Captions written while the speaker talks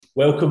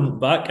Welcome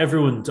back,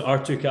 everyone, to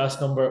R2Kast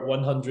number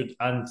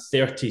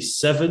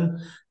 137.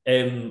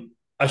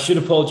 I should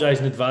apologise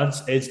in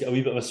advance. Ed's got a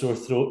wee bit of a sore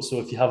throat, so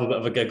if you have a bit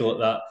of a giggle at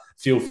that,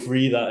 feel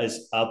free. That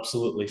is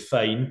absolutely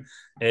fine.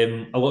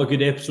 A lot of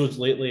good episodes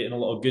lately and a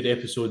lot of good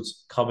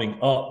episodes coming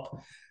up.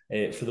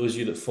 For those of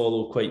you that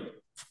follow quite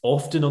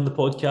often on the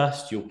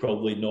podcast, you'll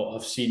probably not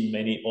have seen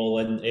many all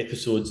in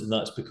episodes, and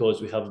that's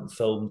because we haven't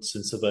filmed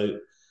since about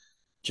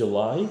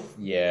July.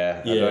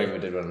 Yeah, I don't Yeah. think we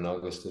did one in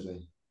August, did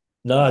we?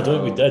 No, I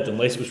don't think we No, did,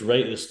 unless it was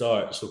right at the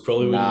start. So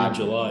probably would have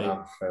been July,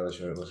 I'm fairly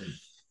sure it wasn't.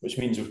 which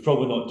means we've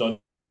probably not done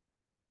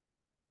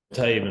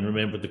time and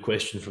remembered the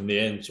question from the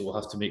end. So we'll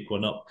have to make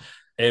one up.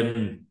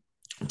 Um,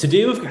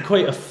 Today we've got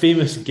quite a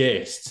famous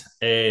guest.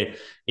 He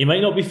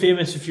might not be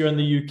famous if you're in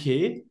the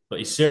UK, but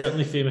he's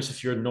certainly famous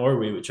if you're in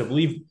Norway, which I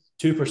believe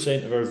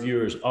 2% of our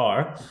viewers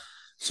are.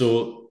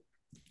 So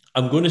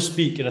I'm going to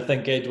speak, and I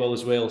think Ed will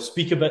as well,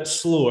 speak a bit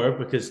slower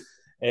because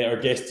our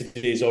guest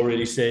today has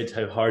already said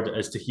how hard it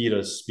is to hear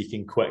us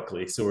speaking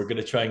quickly. So we're going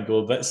to try and go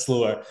a bit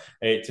slower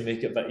to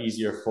make it a bit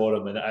easier for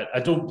him. And I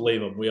don't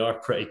blame him. We are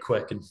pretty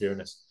quick, in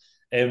fairness.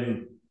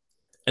 Um,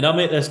 and I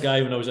met this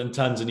guy when I was in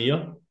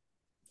Tanzania.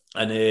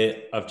 And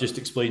I've just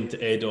explained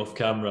to Ed off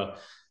camera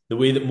the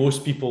way that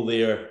most people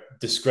there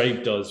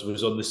described us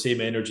was on the same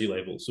energy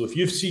level. So if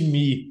you've seen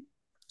me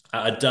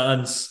at a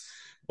dance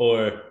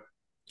or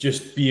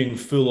just being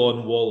full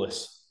on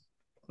Wallace,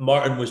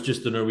 Martin was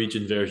just the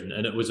Norwegian version,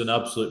 and it was an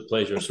absolute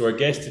pleasure. So our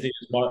guest today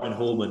is Martin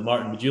Holmen.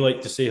 Martin, would you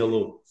like to say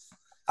hello?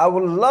 I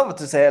would love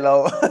to say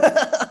hello.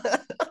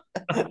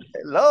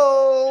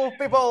 Hello,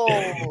 people.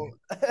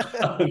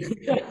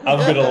 I'm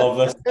gonna love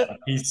this.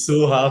 He's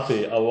so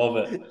happy. I love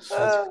it.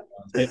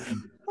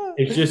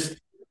 It's just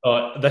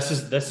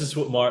this is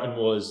what Martin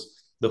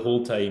was the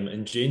whole time,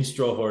 and Jane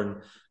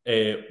Strawhorn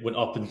went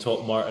up and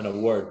taught Martin a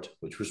word,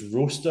 which was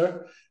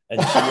roaster,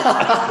 and she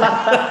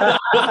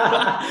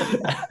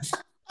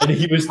and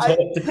he was I,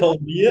 taught to call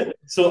me it.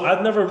 So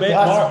I'd never met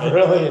That's Martin.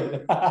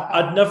 brilliant.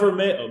 I'd never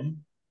met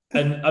him.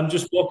 And I'm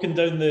just walking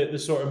down the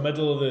sort of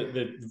middle of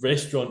the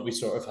restaurant we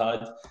sort of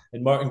had,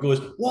 and Martin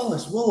goes,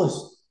 Wallace,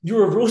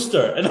 you're a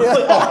roaster. And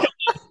I'm like,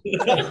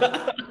 yeah.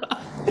 oh,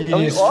 Oh, you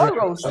Genius are a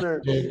straight.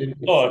 roaster.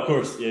 oh, of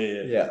course,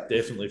 yeah, Yeah.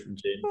 definitely from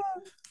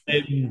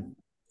Jane.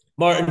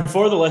 Martin,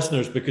 for the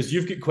listeners, because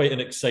you've got quite an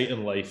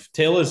exciting life,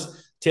 tell us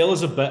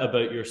a bit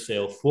about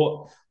yourself.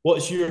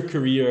 What's your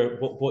career?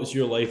 What's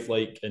your life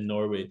like in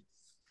Norway?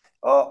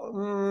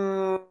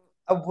 Oh,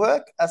 I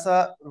work as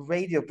a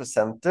radio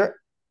presenter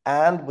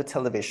and with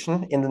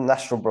television in the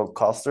national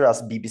broadcaster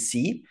as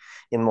BBC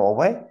in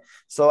Norway.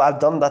 So I've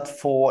done that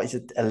for, is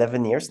it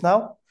 11 years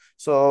now?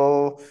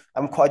 So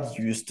I'm quite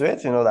used to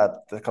it,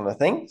 that kind of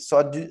thing. So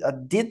I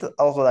did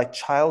also like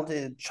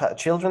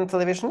children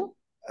television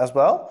as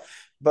well.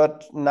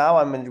 But now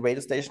I'm in the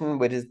radio station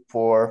with it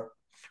for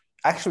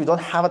actually we don't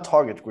have a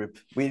target group.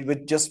 We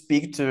just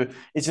speak to,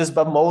 it's just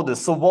about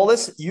modus. So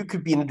Wallace, you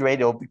could be in the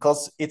radio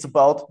because it's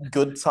about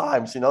good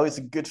times, it's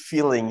a good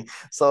feeling.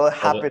 So Love it.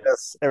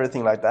 happiness,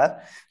 everything like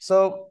that.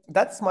 So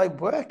that's my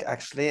work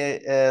actually,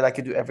 like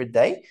I do every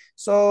day.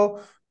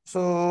 So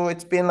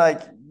it's been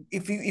like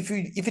if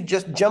you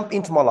just jump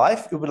into my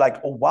life, you'll be like,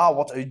 oh wow,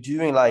 what are you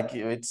doing? Like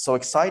it's so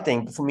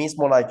exciting. But for me, it's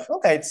more like,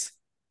 okay,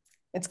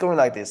 it's going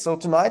like this. So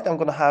tonight I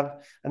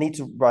need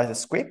to write a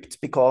script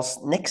because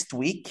next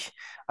week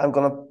I'm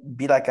gonna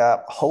be like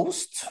a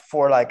host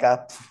for like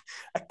a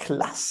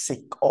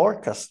classic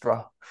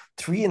orchestra,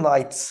 3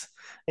 nights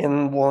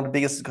in one of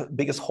the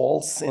biggest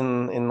halls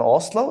in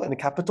Oslo, in the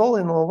capital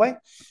in Norway.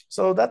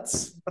 So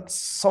that's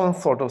some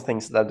sort of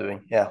things that I'm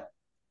doing. Yeah.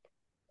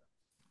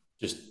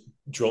 Just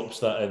drops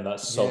that in.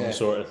 That's some Yeah.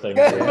 sort of thing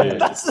for Yeah. you.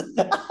 That's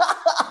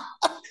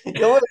you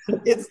know,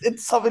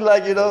 it's something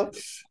like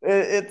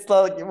it's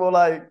like more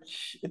like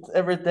it's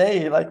every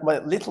day. Like my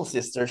little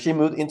sister, she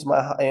moved into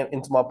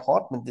my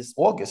apartment this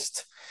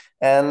August,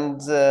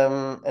 and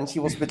she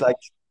was a bit like,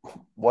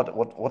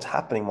 what's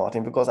happening,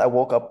 Martin? Because I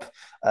woke up,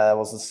 it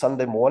was a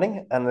Sunday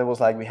morning, and it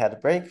was like we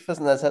had breakfast,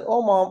 and I said,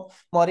 oh mom,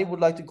 Marty would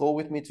like to go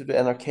with me to the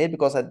NRK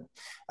because I'm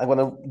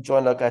gonna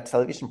join like a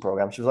television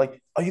program. She was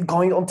like, are you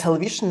going on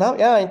television now?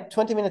 Yeah, in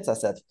 20 minutes, I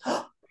said.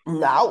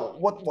 Now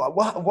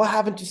what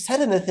haven't you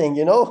said anything,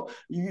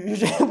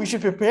 we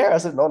should prepare. I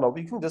said, no,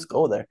 we can just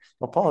go there,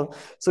 no problem.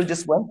 So we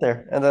just went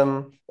there, and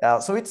then yeah,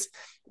 so it's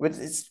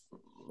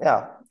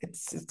yeah,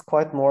 it's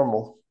quite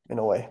normal in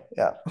a way,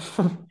 yeah.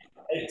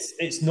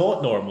 It's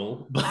not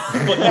normal, but you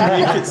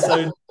make it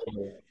sound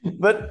normal.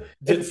 But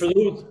it's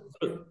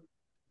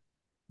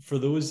For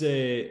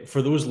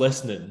those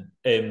listening,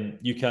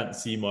 you can't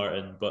see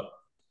Martin, but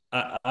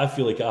I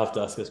feel like I have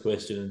to ask this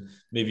question, and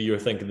maybe you're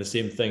thinking the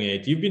same thing,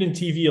 Ed. You've been in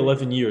TV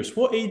 11 years.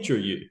 What age are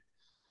you?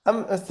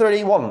 I'm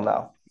 31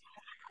 now.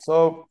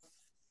 So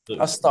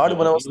I started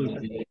when I was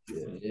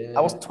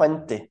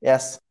 20,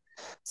 yes.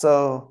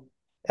 So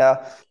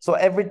yeah, so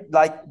every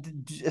like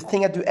the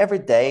thing I do every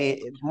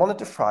day, Monday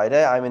to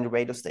Friday, I'm in the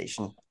radio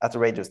station at the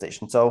radio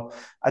station. So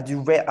I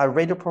do a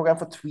radio program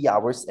for 3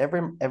 hours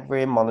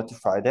every Monday to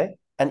Friday,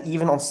 and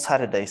even on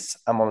Saturdays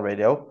I'm on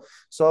radio.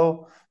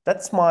 So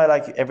that's my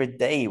like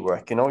everyday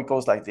work, you know, it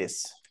goes like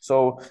this.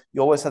 So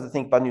you always have to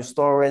think about new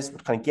stories,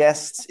 what kind of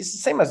guests. It's the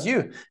same as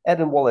you, Ed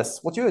and Wallace.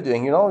 What you're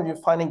doing, you know, you're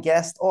finding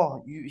guests.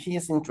 Oh, he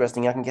is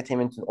interesting. I can get him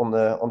into on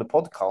the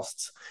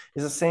podcasts.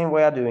 It's the same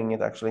way I'm doing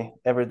it actually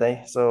every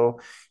day.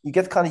 So you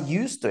get kind of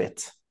used to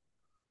it.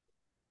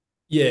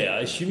 Yeah, I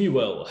assume you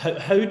will.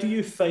 How do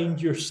you find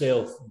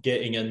yourself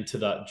getting into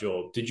that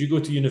job? Did you go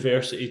to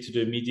university to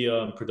do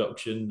media and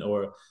production,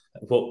 or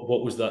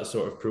what was that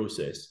sort of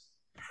process?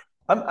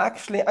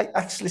 I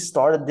actually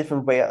started a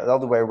different way, the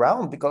other way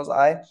around, because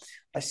I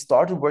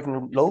started working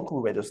in a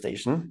local radio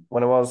station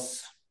when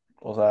was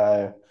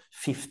I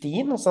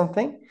 15 or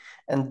something,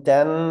 and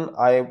then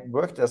I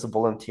worked as a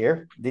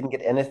volunteer, didn't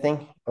get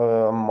anything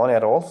money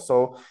at all.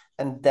 So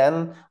and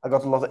then I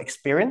got a lot of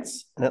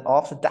experience, and then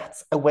after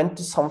that I went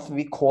to something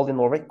we call in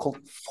Norway called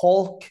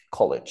folk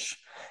college.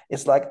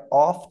 It's like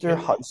after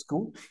Okay. high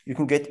school you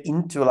can get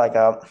into like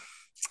a,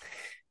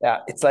 yeah,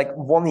 it's like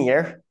 1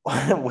 year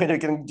where you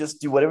can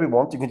just do whatever you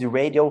want. You can do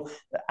radio,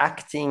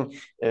 acting,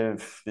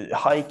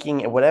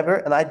 hiking, and whatever.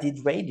 And I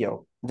did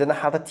radio. Then I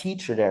had a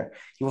teacher there.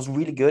 He was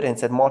really good and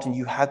said, Martin,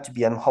 you had to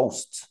be a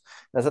host.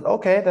 And I said,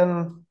 okay,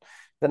 then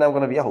I'm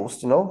gonna be a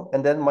host, you know.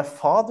 And then my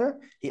father,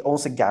 he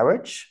owns a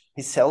garage.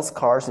 He sells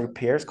cars and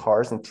repairs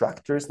cars and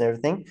tractors and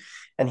everything.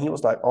 And he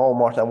was like, oh,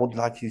 Martin, I would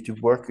like you to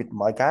work with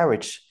my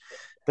garage.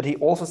 But he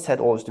also said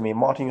always to me,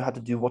 Martin, you have to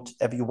do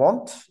whatever you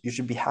want. You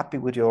should be happy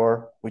with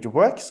your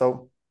work.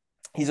 So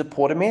he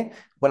supported me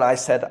when I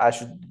said I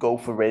should go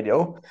for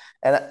radio.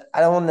 And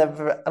I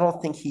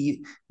don't think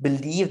he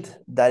believed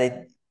that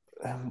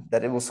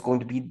it was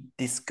going to be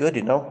this good,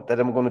 you know, that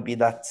I'm going to be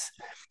that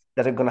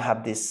I'm going to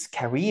have this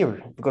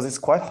career because it's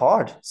quite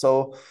hard.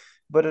 So,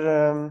 but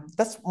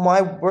that's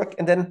my work.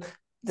 And then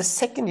the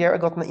second year I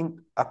got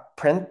an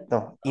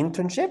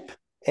internship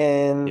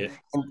in, Yeah.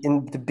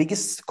 in the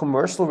biggest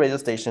commercial radio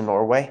station in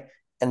Norway.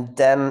 And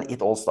then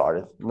it all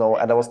started, you know,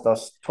 and I was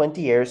just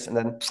 20 years, and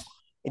then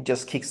it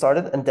just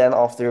kickstarted. And then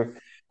after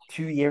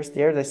 2 years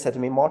there, they said to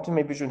me, Martin,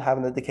 maybe you should have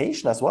an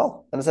education as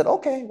well. And I said,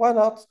 okay, why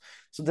not?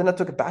 So then I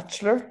took a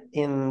bachelor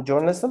in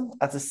journalism.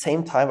 At the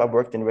same time, I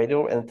worked in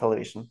radio and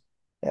television.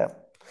 Yeah.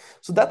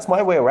 So that's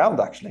my way around,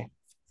 actually.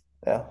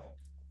 Yeah.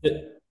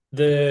 The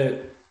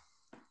the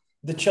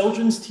the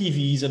children's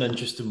TV is an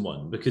interesting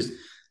one because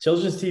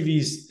children's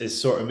TV's has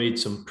sort of made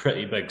some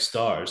pretty big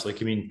stars.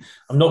 Like, I mean,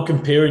 I'm not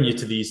comparing you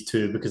to these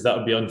two because that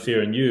would be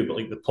unfair on you, but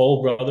like the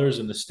Paul brothers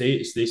in the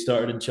States, they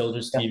started in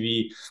children's Yeah.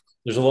 TV.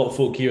 There's a lot of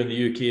folk here in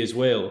the UK as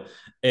well.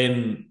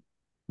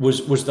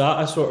 Was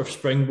that a sort of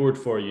springboard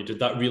for you? Did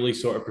that really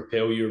sort of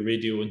propel your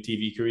radio and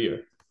TV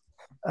career?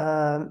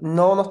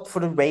 No, not for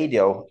the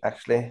radio,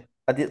 actually.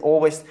 I did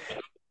always,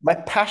 my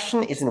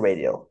passion is in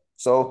radio.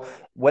 So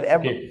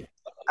whatever, Okay.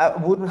 I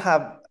wouldn't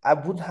have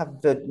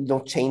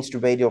changed the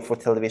radio for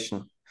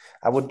television.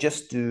 I would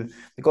just do,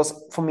 because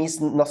for me it's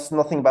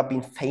nothing about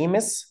being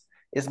famous.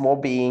 It's more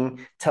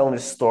being telling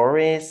the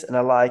stories, and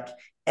I like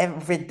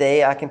every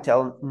day I can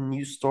tell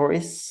new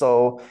stories.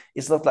 So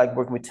it's not like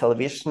working with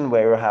television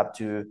where you have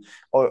to,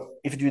 or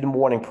if you do the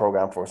morning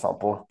program, for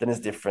example, then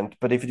it's different.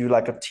 But if you do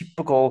like a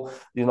typical,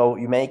 you know,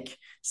 you make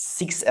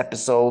 6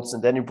 episodes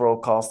and then you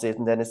broadcast it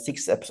and then it's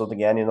 6 episodes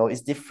again, you know,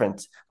 it's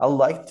different. I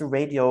like the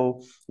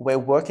radio way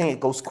of working.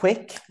 It goes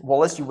quick.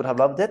 Wallace, you would have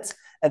loved it.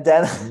 And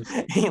then,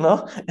 Mhm. you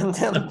know, and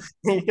then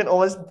you can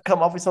always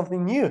come up with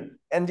something new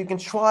and you can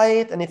try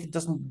it. And if it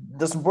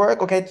doesn't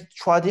work, okay,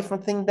 try a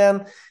different thing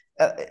then.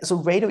 So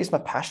radio is my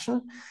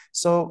passion.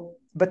 So,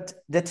 but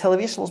the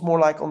television was more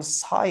like on the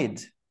side.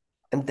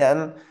 And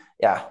then,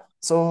 yeah.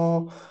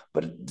 So,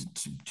 but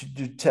to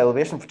do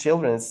television for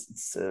children,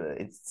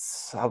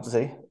 it's how to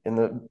say in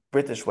a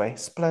British way,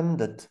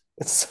 splendid.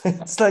 It's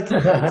like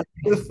it's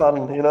really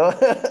fun, you know.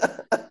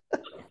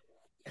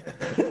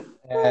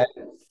 Uh,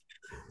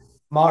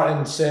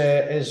 Martin, so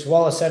as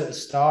Wallace said at the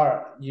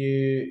start,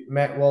 you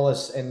met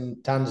Wallace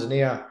in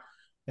Tanzania.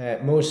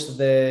 Most of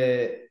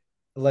the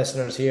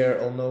listeners here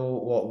will know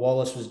what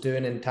Wallace was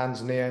doing in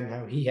Tanzania and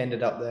how he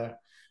ended up there.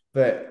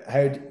 But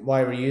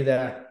why were you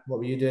there? What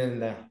were you doing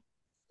there?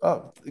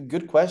 Oh,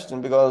 good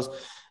question, because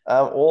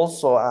I'm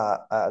also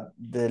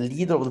the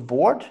leader of the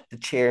board, the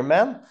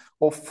chairman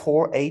of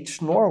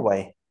 4-H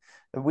Norway,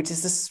 which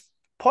is this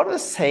part of the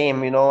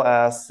same, you know,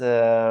 as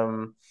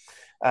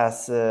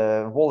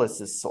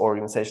Wallace's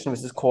organization,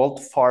 which is called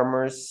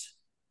Farmers,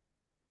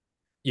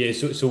 Yeah,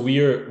 so we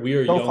are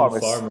Young young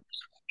Farmers. farmers,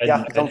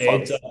 Yeah, and Young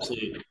Ed's Farmers.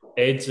 actually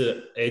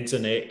Ed's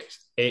an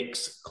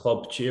ex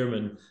club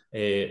chairman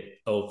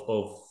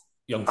of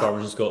young Ah,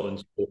 farmers in Scotland.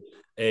 So,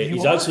 you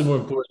he's are? actually more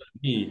important than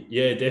me.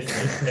 Yeah,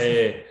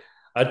 definitely.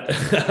 I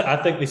I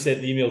think they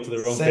sent the email to the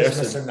wrong Says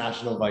person. Mr.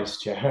 National Vice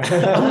I'm not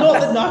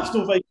Chair. the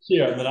national vice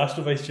chair. I'm the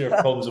national vice chair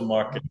of comms and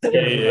marketing.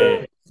 Yeah,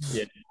 yeah,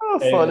 yeah. Oh,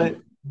 Yeah. funny.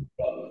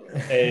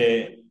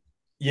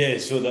 Yeah,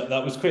 so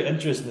that was quite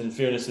interesting in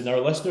fairness, and our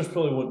listeners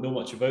probably won't know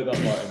much about that,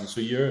 Martin. So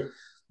you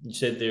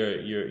said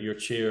there you're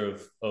chair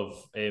of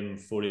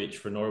 4-H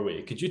for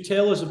Norway. Could you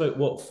tell us about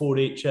what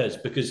 4-H is?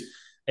 Because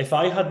if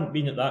I hadn't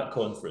been at that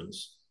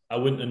conference, I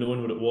wouldn't have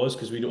known what it was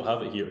because we don't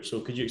have it here. So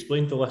could you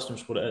explain to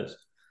listeners what it is?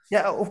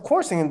 Yeah, of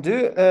course I can do.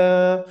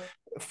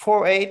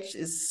 4-H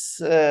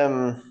is,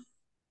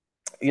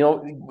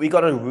 we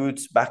got our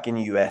roots back in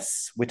the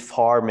US with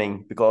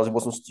farming because it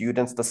wasn't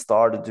students that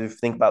started to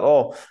think about,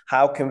 oh,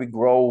 how can we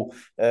grow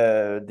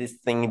this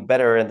thing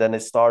better? And then they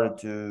started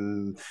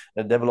to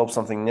develop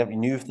something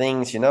new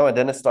things, and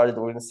then it started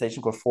an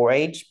organization called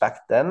 4-H back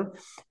then.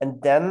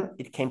 And then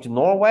it came to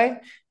Norway,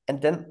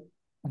 and then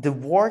the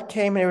war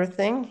came and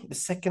everything, the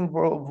Second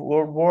World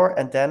War,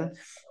 and then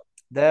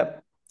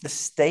the the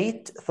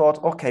state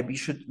thought, okay, we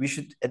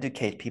should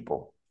educate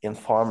people in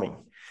farming.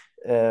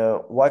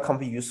 Why can't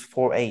we use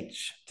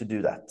 4-H to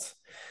do that?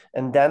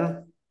 And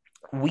then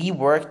we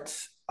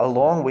worked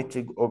along with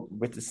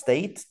the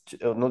state,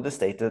 not the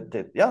state,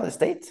 the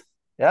state,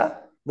 yeah,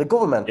 the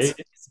government. Yeah,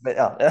 But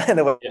yeah,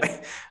 anyway,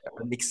 yeah.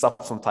 I mix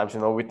up sometimes,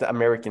 with the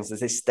Americans. They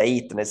say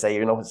state and they say,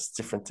 it's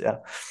different. Yeah.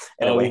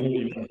 We Anyway, know what you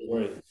mean, don't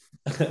worry.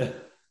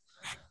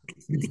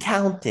 the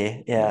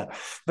county, yeah.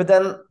 But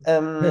then,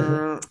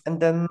 and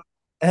then,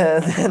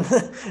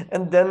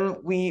 and then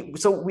we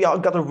all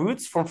got the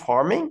roots from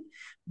farming,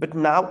 but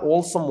now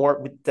also more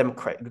with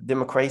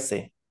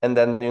democracy, and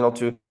then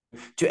to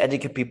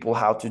educate people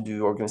how to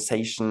do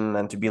organization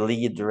and to be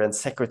leader and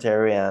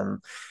secretary and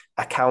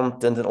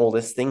accountant and all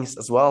these things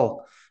as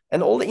well,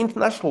 and all the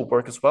international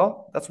work as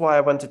well. That's why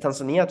I went to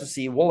Tanzania to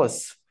see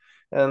Wallace,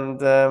 and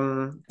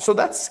so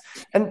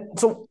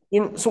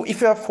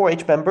if you're a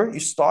 4-H member, you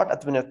start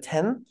at when you're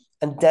 10,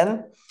 and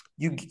then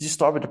you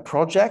start with a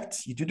project.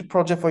 You do the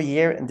project for a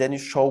year, and then you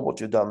show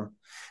what you've done.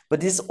 But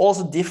this is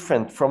also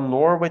different from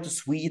Norway to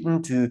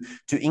Sweden to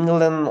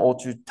England or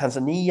to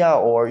Tanzania,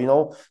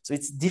 so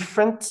it's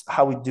different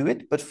how we do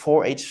it. But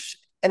 4-H,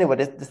 anyway,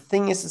 the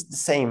thing is the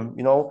same.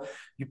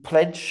 You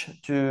pledge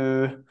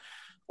to.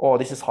 Oh,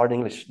 this is hard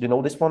English. Do you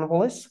know this one,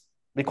 Wallace?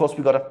 Because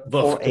we got a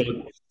But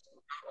 4-H.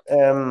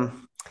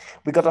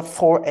 We got a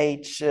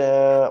 4-H.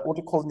 What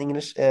do you call it in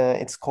English?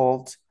 It's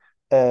called.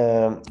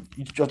 You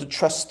have to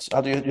trust.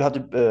 How do you have to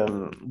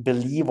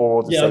believe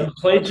or to say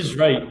pledge is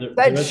right.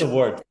 There is pledge? a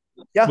word.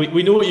 Yeah,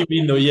 We know what you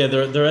mean, though. Yeah,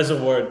 there is a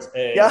word.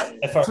 yeah.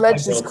 If I Pledge remember,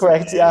 is I'll say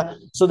correct. it. Yeah.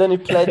 So then you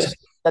pledge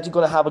that you're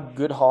gonna have a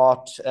good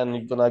heart and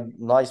you're gonna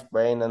nice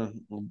brain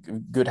and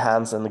good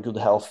hands and a good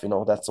health.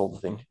 That's all the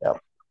thing. Yeah,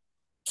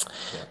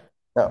 Yeah.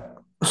 yeah.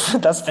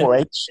 That's And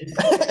 4-H.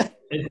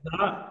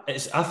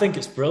 I think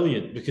it's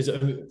brilliant because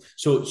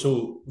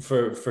so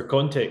for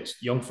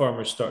context, young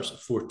farmers starts at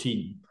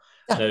 14.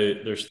 Yeah. Now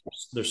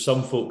there's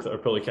some folk that are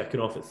probably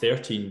kicking off at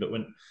 13, but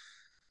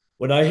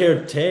when I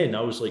heard 10,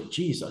 I was like,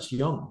 geez, that's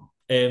young.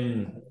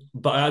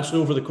 But I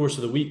actually over the course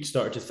of the week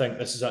started to think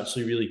this is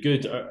actually really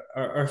good.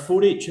 Are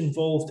 4-H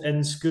involved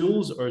in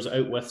schools or is it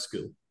out with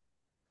school?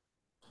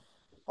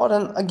 Oh,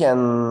 then again,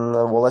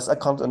 Wallace, I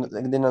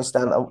didn't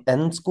understand.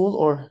 End school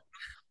or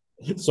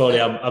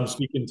Sorry, I'm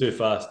speaking too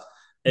fast.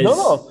 no, Is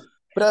no.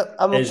 But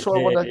I'm not is sure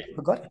what I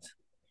forgot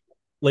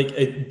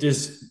it.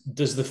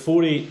 does the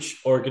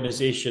 4-H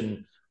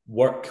organization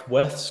work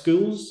with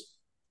schools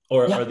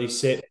or Yeah, are they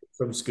separate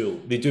from school?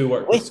 They do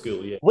work with with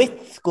school, yeah.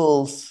 with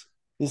schools.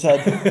 You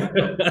said. You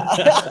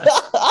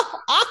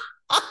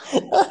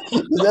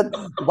said I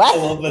what?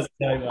 love this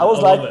guy, I man. was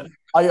I like, love it.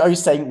 are you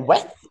saying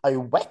wet? Are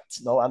you wet?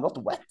 No, I'm not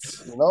wet.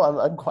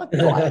 I'm quite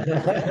dry.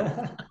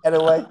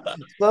 Anyway,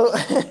 so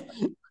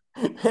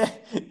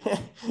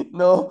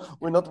no,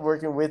 we're not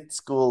working with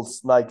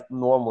schools like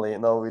normally.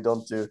 No, we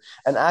don't do.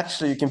 And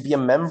actually, you can be a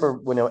member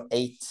when you're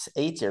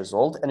 8 years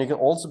old, and you can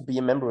also be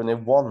a member when you're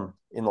 1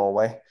 in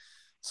Norway.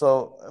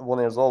 So 1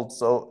 years old.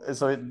 But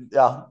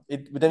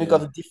then you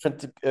got Yeah. a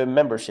different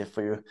membership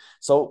for you.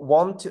 So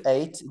 1 to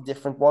 8,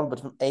 different one, but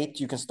from 8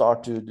 you can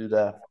start to do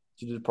the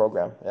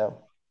program. Yeah.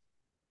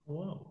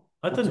 Wow.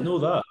 I Which didn't is know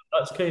that.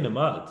 That's kind of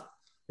mad.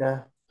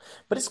 yeah.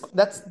 But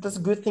that's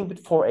a good thing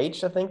with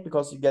 4-H, I think,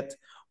 because you get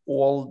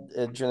all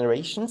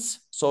generations.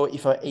 So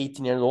if you're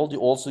 18 years old, you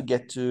also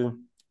get to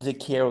take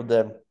care of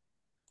the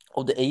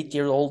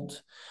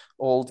 8-year-old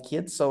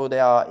kids. So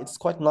it's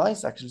quite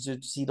nice actually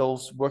to see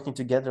those working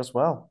together as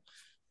well.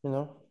 You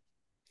know.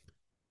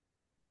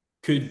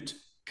 Could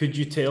could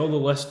you tell the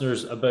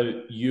listeners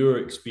about your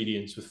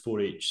experience with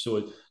 4-H?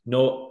 So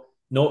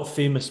not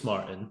famous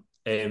Martin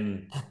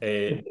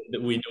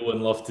that we know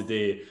and love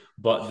today,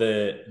 but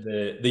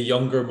the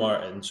younger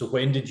Martin. So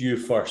when did you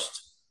first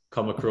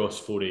come across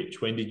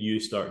 4-H? When did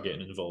you start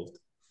getting involved?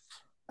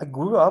 I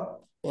grew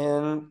up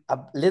in a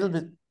little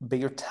bit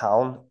bigger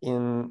town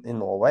in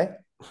Norway.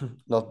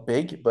 Not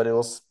big, but it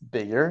was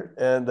bigger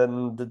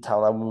than the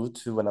town I moved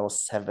to when I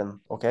was 7.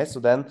 Okay, so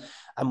then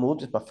I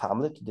moved with my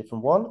family to a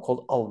different one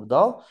called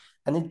Alvdal.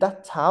 And in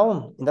that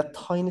town, in that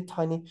tiny,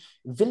 tiny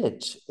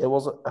village, it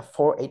was a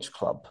 4-H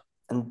club.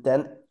 And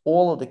then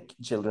all of the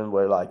children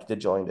were like, they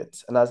joined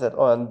it. And I said,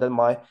 oh, and then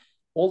my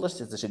older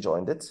sister, she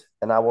joined it.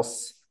 And I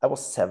was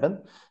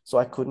 7, so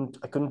I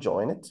couldn't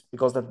join it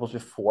because that was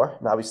before.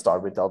 Now we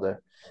start with the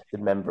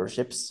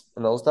memberships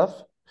and all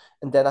stuff.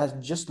 And then I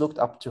just looked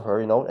up to her,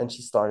 and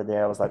she started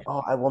there. I was like,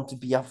 oh, I want to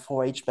be a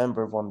 4-H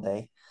member one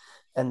day.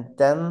 And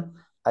then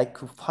I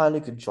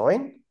could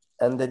join,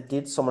 and they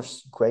did so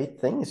much great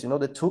things.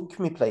 They took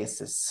me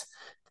places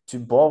to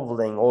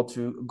bowling or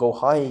to go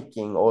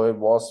hiking, or it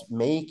was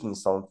making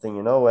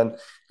something, and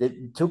they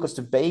took us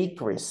to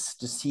bakeries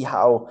to see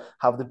how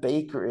the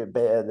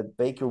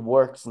baker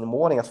works in the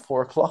morning at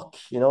 4 o'clock.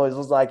 It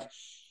was like,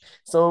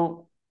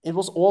 so it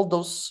was all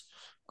those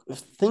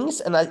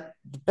things, and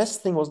the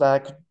best thing was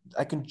that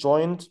I could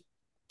join,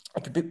 I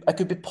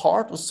could be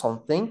part of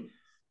something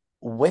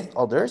with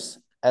others,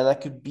 and I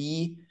could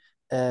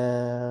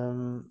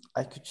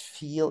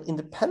feel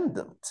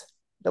independent.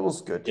 That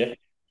was good, Yeah.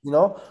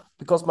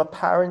 because my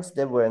parents,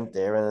 they weren't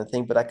there and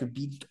anything, but I could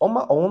be on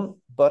my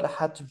own, but I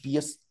had to be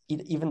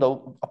even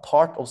though a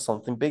part of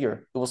something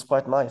bigger. It was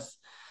quite nice.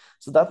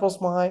 So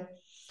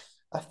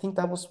I think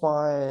that was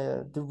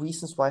the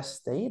reasons why I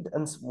stayed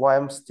and why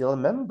I'm still a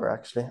member.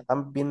 Actually,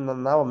 I've been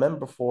now a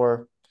member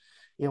for,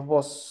 it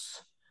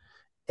was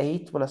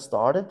 8 when I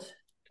started.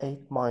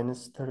 8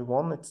 minus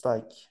 31, it's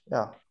like,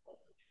 yeah,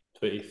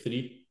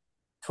 23. Yeah.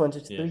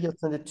 23 or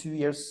 22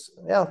 years.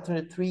 Yeah,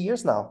 23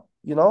 years now,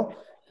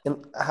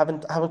 and I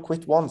haven't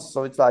quit once.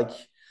 So it's like,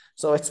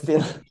 so it's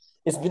been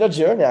it's been a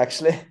journey,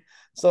 actually.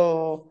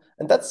 So,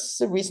 and that's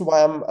the reason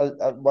why I'm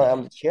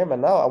the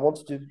chairman now. I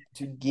wanted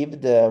to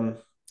give the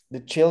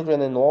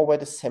children in Norway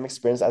the same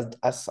experience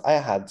as I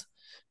had,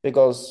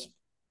 because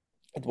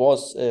it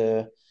was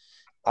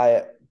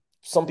I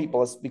some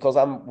people, because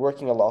I'm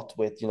working a lot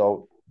with,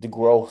 the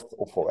growth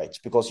of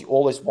 4-H, because you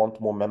always want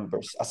more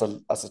members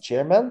as a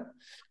chairman,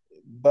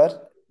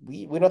 but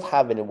we don't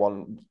have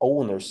anyone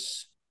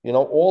owners.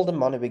 All the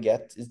money we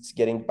get is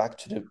getting back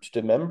to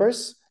the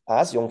members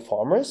as young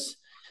farmers.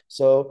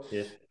 So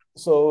Yeah.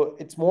 so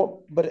it's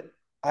more, but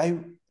I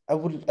I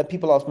would, and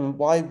people ask me,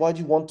 why do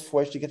you want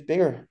 4-H to get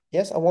bigger?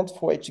 Yes, I want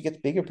 4-H to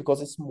get bigger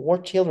because it's more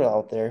children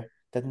out there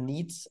that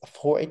needs a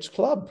 4-H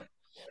club.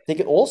 They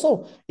can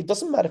also, it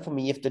doesn't matter for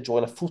me if they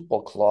join a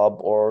football club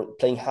or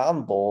playing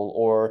handball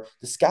or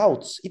the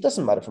scouts. It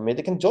doesn't matter for me.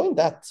 They can join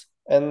that.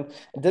 And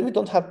then we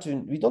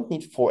don't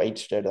need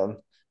 4-H there then.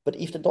 But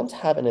if they don't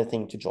have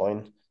anything to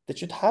join, they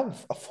should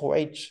have a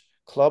 4-H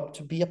club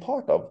to be a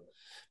part of,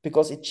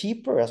 because it's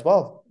cheaper as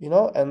well,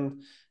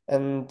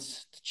 and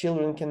the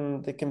children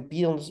can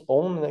be on their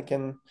own,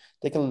 and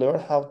they can learn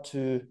how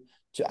to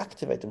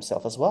activate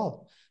themselves as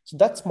well. So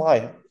that's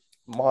my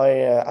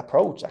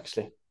approach,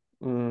 actually,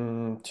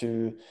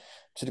 to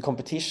the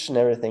competition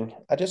and everything.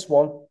 I just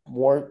want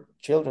more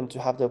children to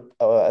have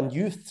and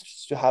youth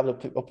to have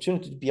the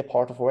opportunity to be a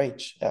part of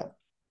 4-H. Yeah.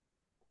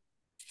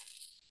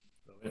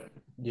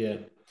 Yeah.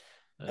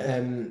 Uh,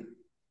 Um,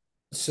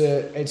 so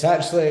it's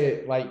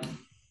actually like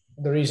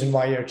the reason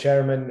why you're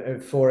chairman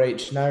of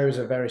 4-H now is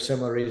a very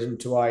similar reason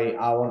to why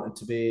I wanted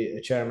to be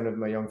a chairman of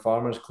my Young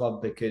Farmers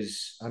Club,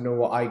 because I know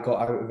what I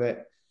got out of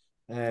it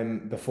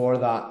before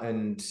that,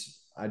 and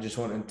I just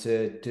wanted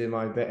to do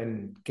my bit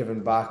in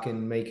giving back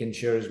and making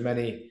sure as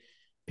many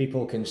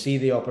people can see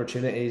the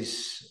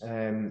opportunities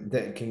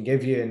that it can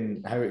give you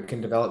and how it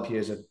can develop you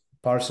as a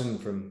person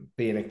from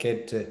being a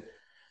kid to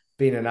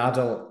being an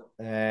adult.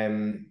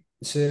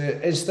 So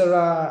is there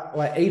a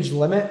like age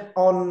limit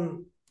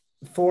on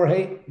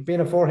 4-H being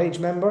a 4-H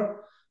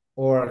member,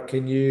 or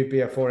can you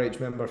be a 4-H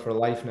member for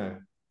life now?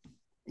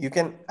 You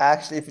can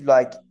actually, if you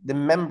like, the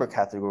member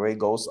category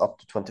goes up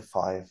to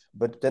 25,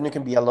 but then you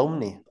can be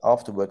alumni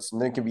afterwards,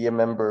 and then you can be a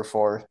member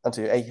for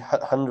until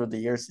 800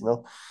 years,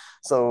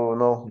 So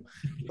no,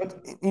 but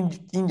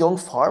in young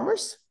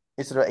farmers,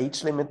 is there an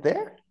age limit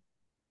there?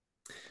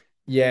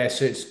 Yeah,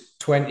 so it's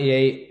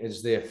 28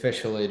 is the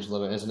official age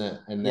limit, isn't it?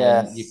 And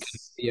then you can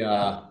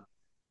Yes.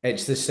 be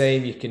it's the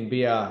same. You can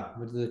be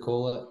what do they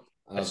call it?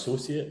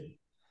 associate?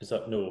 Is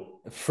that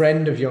no? A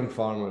friend of young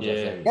farmers, I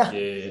Yeah. think. Yeah,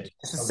 Yeah.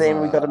 it's the Something same.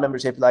 We like got that. a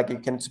membership, like you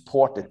can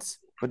support it,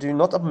 but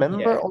you're not a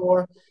member, Yeah.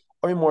 or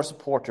are you more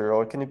supporter,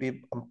 or can you be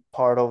a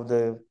part of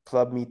the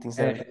club meetings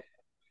and Uh, everything?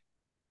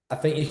 I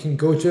think you can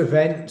go to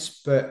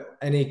events, but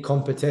any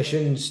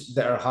competitions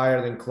that are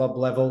higher than club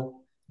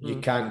level, you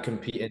Mm. can't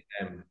compete in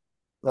them.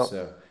 No.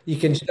 So you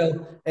can still,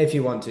 if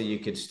you want to, you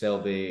could still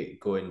be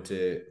going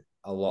to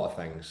a lot of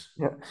things.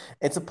 Yeah,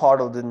 it's a part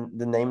of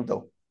the name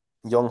though.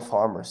 Young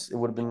farmers. It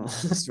would have been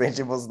strange.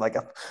 It was like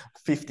a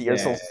 50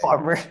 years Yeah. old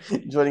farmer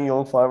joining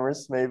young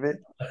farmers, maybe.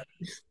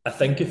 I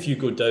think if you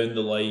go down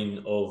the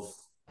line of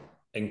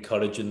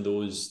encouraging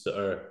those that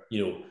are,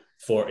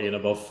 40 and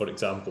above, for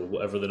example,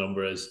 whatever the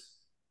number is,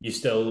 you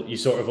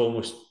sort of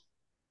almost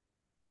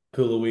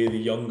pull away the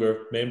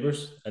younger members,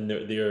 and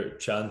their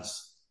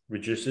chance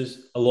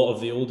reduces. A lot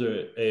of the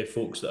older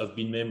folks that have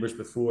been members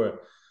before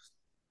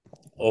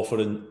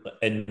offering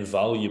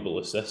invaluable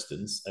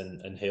assistance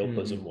and help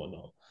us and Mhm.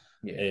 whatnot.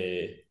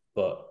 Yeah.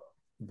 Uh,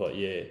 but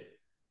yeah.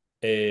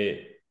 Uh,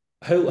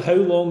 how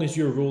long is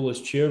your role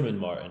as chairman,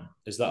 Martin?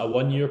 Is that a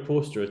 1 year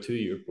post or a 2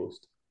 year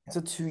post? It's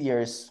a 2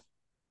 years.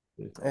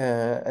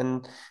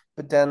 And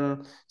but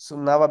then, so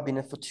now I've been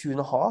in for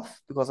 2.5,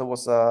 because I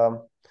was uh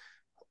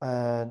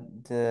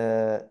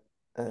the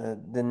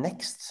the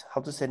next,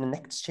 how to say, the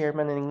next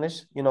chairman in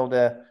English,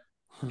 the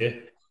Yeah.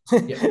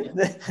 Yeah.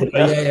 The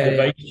Yeah, yeah, the yeah.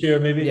 vice chair,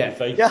 maybe the Yeah.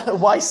 vice. Yeah,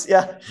 wise,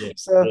 yeah. Yeah,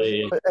 So yeah,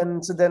 yeah.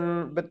 and so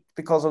then, but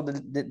because of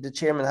the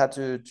chairman had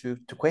to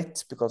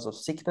quit because of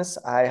sickness,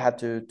 I had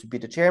to be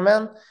the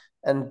chairman,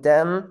 and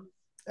then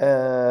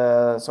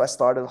so I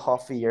started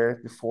half a year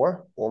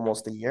before,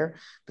 almost a year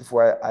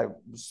before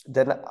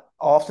then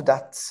after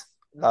that,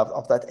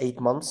 after that 8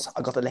 months,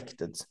 I got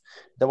elected.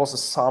 There was a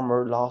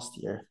summer last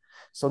year.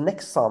 So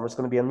next summer it's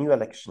going to be a new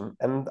election,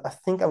 and I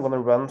think I'm going to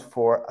run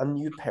for a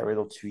new period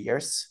of 2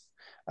 years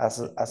as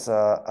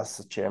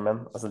a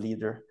chairman, as a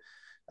leader.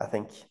 I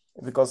think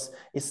because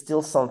it's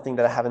still something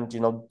that I haven't,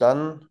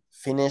 done,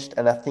 finished,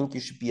 and I think you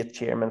should be a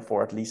chairman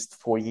for at least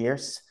 4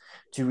 years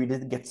to really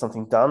get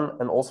something done,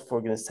 and also for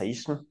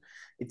organization.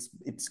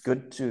 It's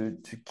good to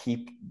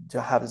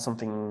have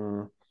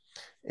something,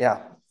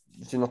 yeah,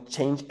 to not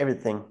change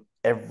everything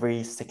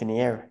every second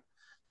year.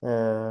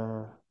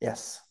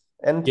 Yes,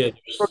 and Yeah,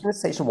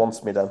 organization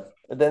wants me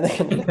then they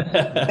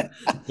can.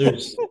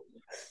 there's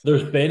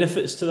there's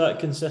benefits to that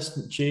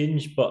consistent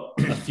change, but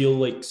I feel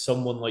like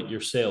someone like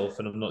yourself,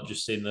 and I'm not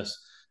just saying this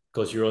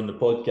because you're on the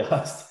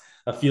podcast,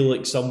 I feel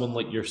like someone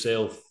like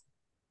yourself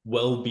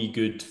will be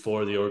good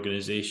for the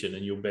organization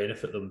and you'll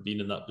benefit them being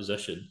in that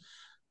position.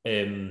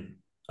 Um,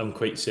 I'm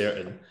quite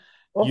certain.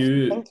 Oh,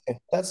 You thank you.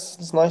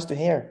 That's nice to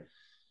hear.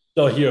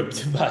 Oh, here,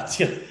 Matt,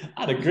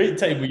 I had a great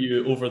time with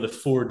you over the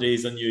 4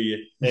 days I knew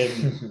you.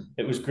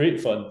 It was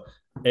great fun.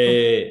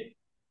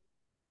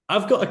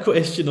 I've got a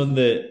question on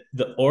the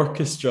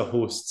orchestra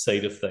host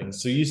side of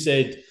things. So you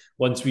said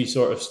once we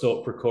sort of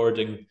stop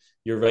recording,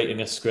 you're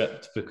writing a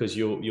script because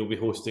you'll be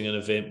hosting an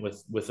event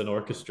with an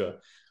orchestra.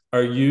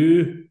 Are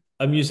you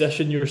a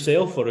musician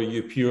yourself, or are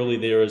you purely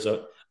there as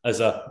a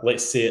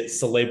let's say it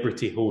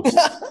celebrity host?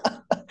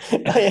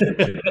 I,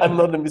 I'm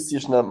not a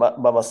musician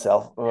by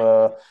myself.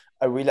 I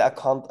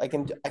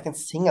can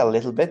sing a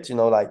little bit,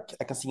 like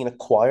I can sing in a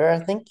choir, I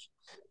think,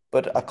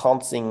 but I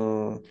can't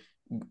sing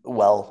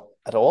well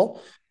at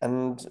all,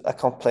 and I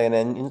can't play an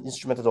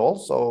instrument at all.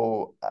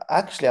 So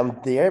actually, I'm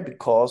there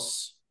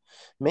because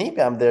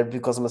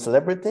I'm a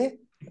celebrity,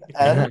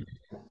 and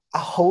I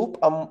hope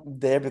I'm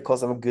there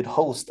because I'm a good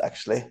host,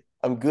 actually.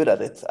 I'm good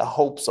at it. I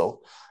hope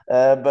so.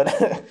 But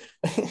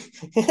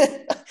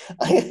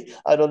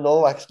I don't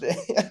know, actually.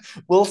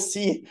 We'll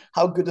see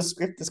how good the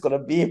script is going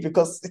to be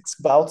because the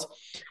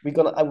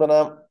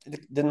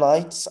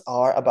nights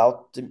are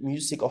about the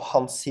music of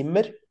Hans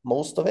Zimmer,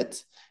 most of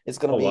it. It's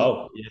going to Oh be,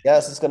 wow. Yeah.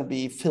 yes, it's going to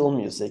be film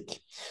music.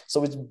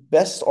 So it's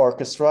best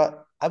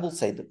orchestra. I will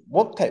say that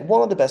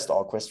one of the best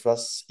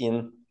orchestras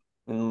in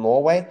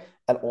Norway,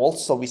 and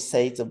also we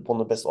say it's one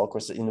of the best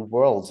orchestras in the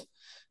world.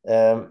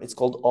 It's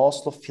called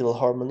Oslo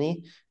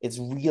Philharmony. It's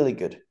really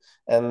good.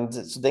 And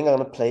so then I'm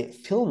going to play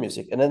film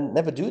music, and then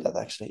never do that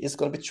actually. It's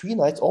going to be 3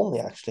 nights only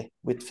actually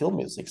with film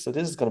music. So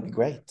this is going to be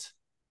great.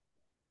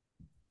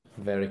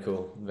 Very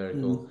cool. Very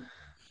cool. Mm.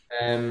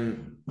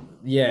 Um,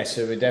 yeah,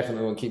 so we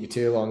definitely won't keep you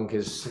too long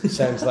because it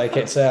sounds like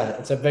it's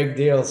a big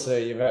deal. So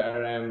you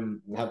better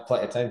have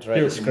plenty of time to write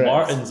the Here, script.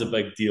 Martin's a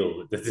big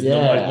deal. No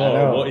Yeah, I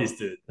matter what know. he's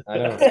doing. I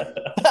know.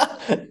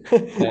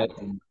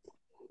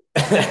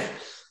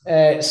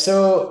 Um,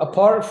 so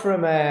apart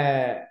from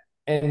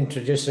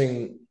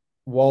introducing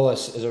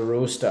Wallace as a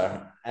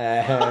roaster,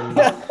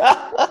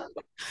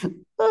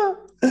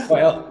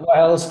 what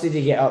else did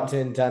you get up to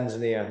in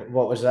Tanzania?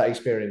 What was that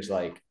experience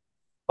like?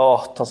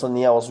 Oh,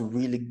 Tanzania was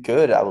really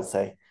good, I would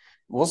say.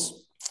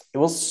 It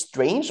was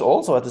strange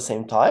also at the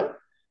same time.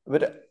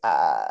 But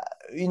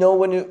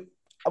when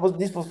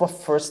this was my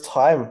first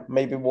time.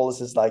 Maybe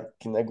Wallace is like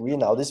can agree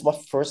now. This is my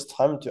first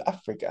time to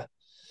Africa.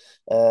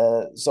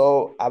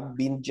 So I've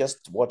been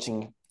just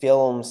watching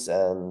films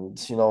and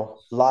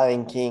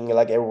Lion King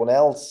like everyone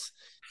else.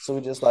 So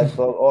we just like,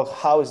 well, oh,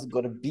 how is it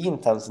going to be in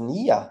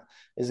Tanzania?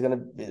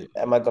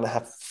 Am I going to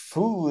have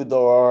food,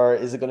 or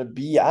is it going to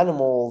be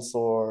animals,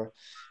 or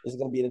is it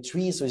going to be in the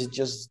trees, or is it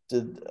just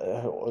is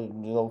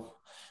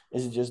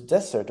it just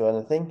desert or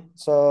anything?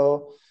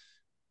 So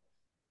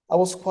I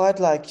was quite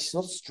like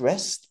not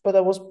stressed, but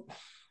I was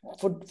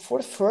for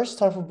the first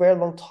time for a very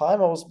long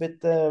time. I was a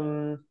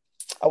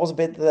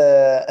bit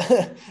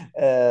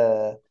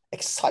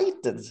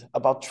excited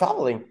about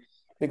traveling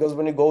because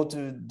when you go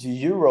to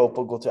Europe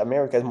or go to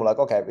America, it's more like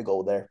okay, we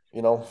go there.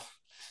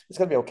 It's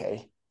gonna be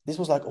okay. This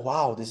was like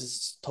wow, this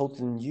is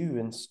totally new,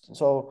 and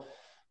so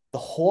the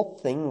whole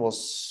thing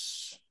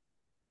was.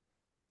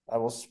 I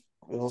was.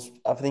 It was.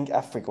 I think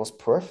Africa was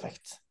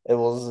perfect. It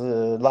was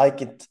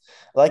like it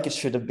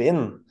should have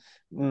been.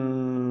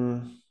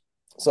 Mm,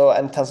 so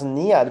and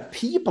Tanzania, the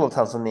people of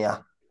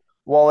Tanzania.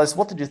 Wallace,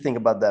 what did you think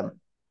about them?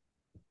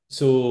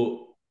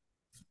 So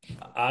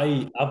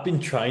I've been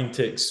trying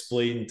to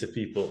explain to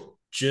people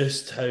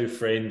just how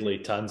friendly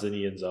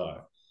Tanzanians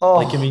are.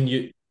 Like, I Oh, mean,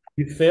 you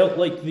felt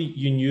like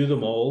you knew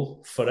them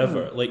all hmm,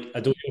 forever. Like, I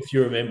don't know if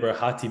you remember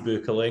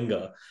Hatibu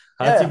Kalenga.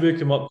 yeah. Hatibu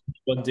came up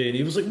one day and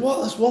he was like,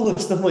 Wallace,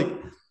 Wallace. And I'm like,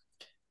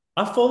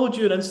 I followed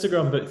you on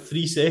Instagram about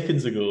 3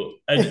 seconds ago,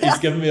 and he's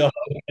given me a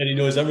hug and he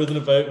knows everything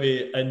about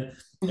me. And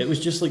it was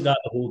just like that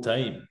the whole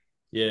time.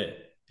 Yeah.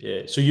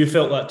 Yeah. So you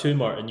felt that too,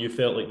 Martin. You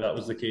felt like that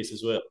was the case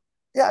as well.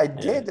 Yeah, I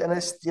Yeah. did, and I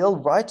still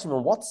write him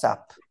on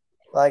WhatsApp,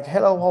 like,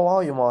 "Hello, how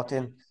are you,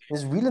 Martin?"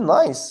 It's really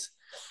nice.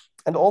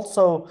 And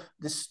also,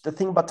 this the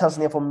thing about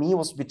Tanzania for me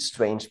was a bit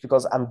strange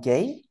because I'm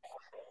gay,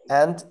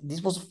 and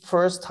this was the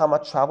first time I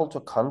traveled to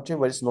a country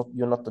where it's not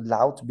you're not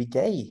allowed to be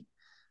gay.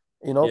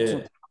 To Yeah.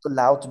 not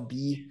allowed to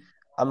be,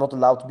 I'm not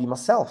allowed to be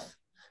myself.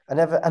 I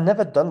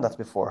never done that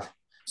before.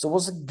 So it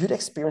was a good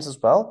experience as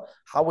well.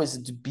 How is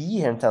it to be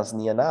here in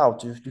Tanzania now?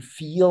 To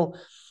feel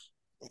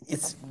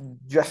it's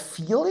do I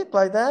feel it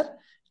like that?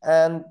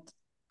 And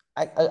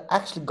I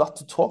actually got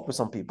to talk with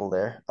some people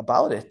there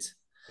about it,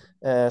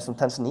 some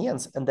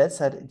Tanzanians, and they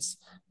said it's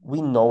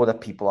we know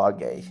that people are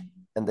gay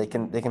and they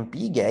can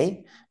be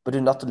gay, but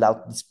they're not allowed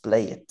to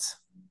display it.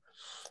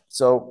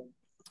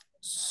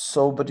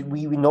 So but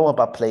we know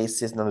about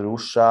places in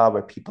Arusha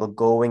where people are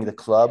going, the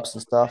clubs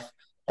and stuff,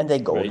 and they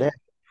go Right. there,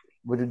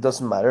 but it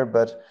doesn't matter.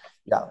 But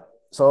yeah,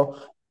 so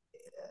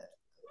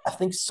I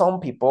think some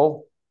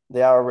people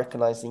they are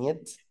recognizing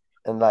it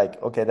and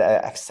like okay,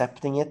 they're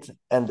accepting it,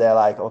 and they're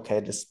like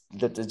okay,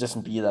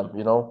 just be them,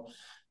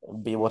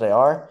 be what they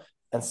are,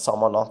 and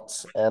some are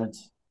not, and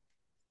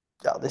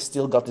yeah, they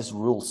still got these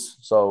rules.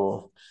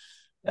 So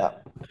yeah.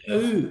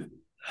 How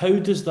how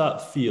does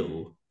that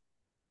feel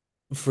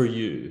for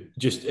you?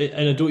 Just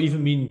and I don't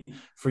even mean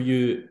for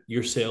you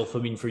yourself. I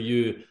mean for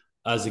you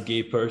as a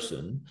gay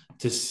person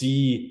to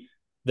see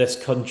this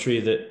country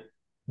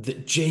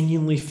that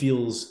genuinely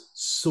feels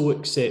so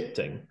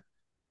accepting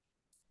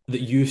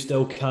that you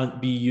still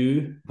can't be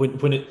you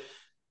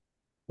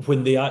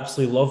when they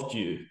actually loved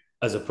you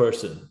as a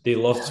person. They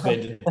loved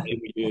spending time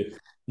with you,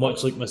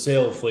 much like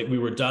myself. Like we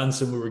were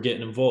dancing, we were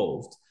getting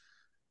involved.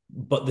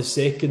 But the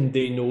second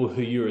they know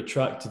who you're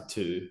attracted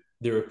to,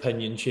 their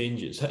opinion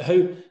changes.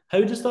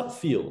 How does that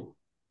feel?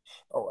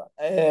 Oh,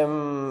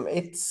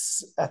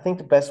 it's I think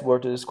the best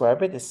word to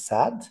describe it is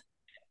sad.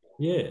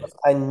 Yeah,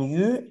 I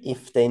knew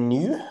if they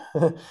knew,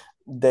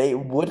 they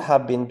would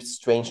have been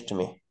strange to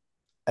me.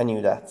 I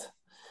knew that.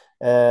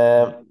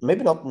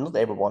 Maybe not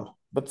everyone,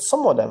 but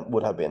some of them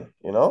would have been.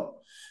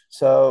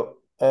 So,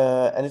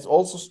 and it's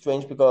also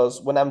strange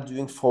because when I'm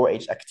doing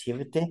 4-H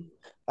activity,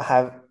 I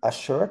have a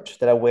shirt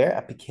that I wear,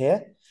 a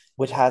piqué,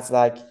 which has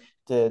like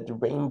the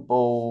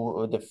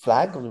rainbow, the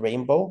flag of the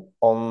rainbow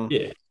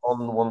yeah,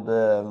 on one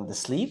of the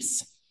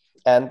sleeves.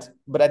 And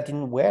but I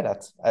didn't wear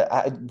that.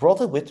 I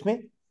brought it with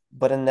me,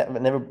 but I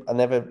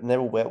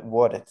never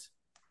wore it.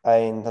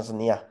 In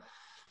Tanzania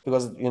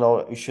because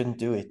you shouldn't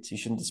do it. You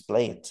shouldn't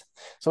display it.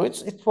 So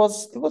it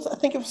was I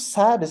think it was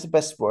sad is the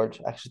best word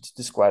actually to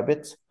describe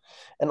it.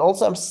 And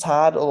also I'm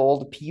sad of all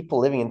the people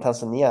living in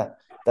Tanzania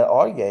that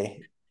are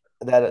gay.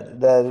 That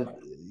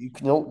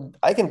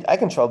I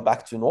can travel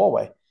back to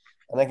Norway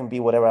and I can be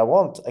whatever I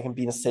want. I can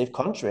be in a safe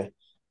country,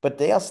 but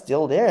they are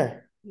still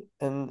there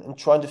and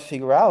trying to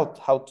figure out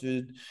how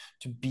to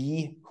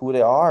be who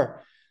they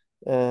are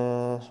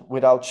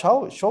without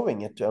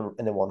showing it to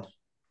anyone.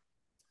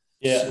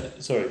 yeah.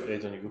 Sorry, I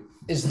don't go.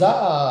 Is that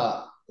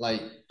a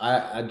like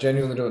I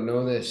genuinely don't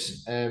know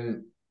this.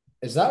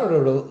 Is that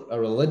a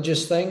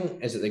religious thing?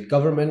 Is it the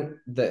government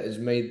that has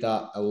made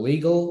that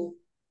illegal?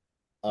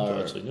 I don't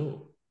Or actually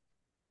know.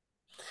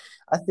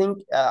 I think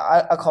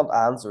I can't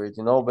answer it,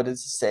 but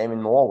it's the same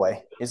in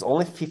Norway. It's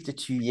only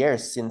 52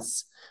 years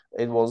since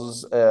it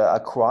was a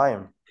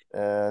crime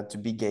to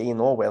be gay in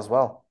Norway as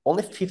well.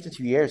 Only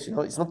 52 years,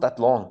 it's not that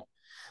long.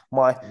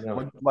 My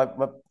my no? my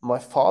my, my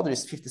father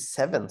is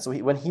 57, so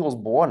when he was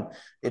born,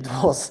 it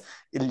was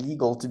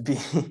illegal to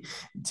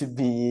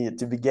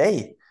be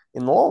gay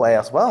in Norway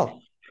as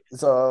well.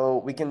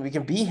 So we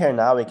can be here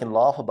now, we can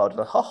laugh about it,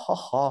 like, ha ha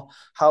ha.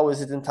 How is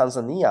it in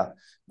Tanzania?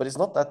 But it's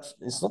not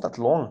that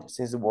long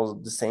since it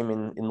was the same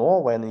in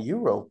Norway and in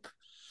Europe.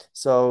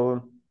 So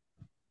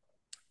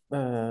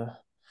uh,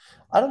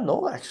 I don't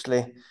know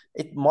actually.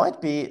 It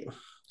might be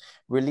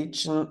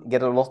religion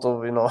get a lot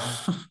of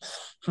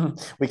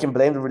we can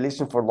blame the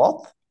religion for a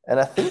lot, and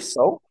I think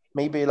so.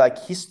 Maybe like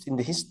in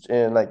the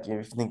history, like if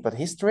you think about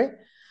history.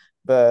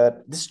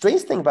 But the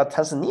strange thing about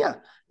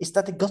Tanzania is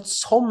that it got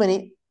so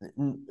many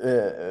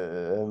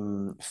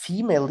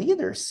female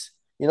leaders.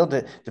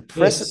 The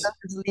president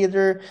Yes. is a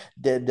leader.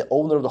 The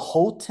owner of the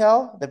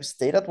hotel that we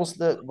stayed at was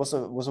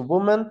a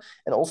woman,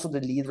 and also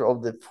the leader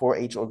of the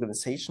 4-H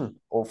organization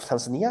of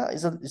Tanzania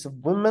is a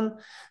woman.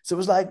 So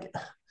it was like,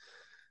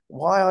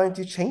 why aren't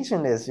you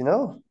changing this?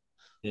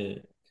 Yeah.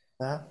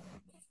 Yeah.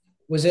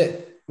 Was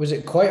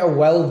it quite a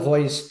well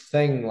voiced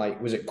thing?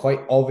 Like, was it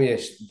quite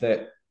obvious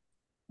that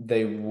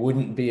they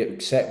wouldn't be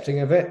accepting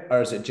of it,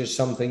 or is it just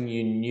something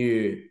you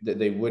knew that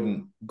they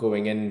wouldn't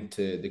going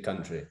into the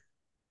country?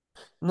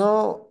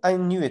 No, I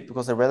knew it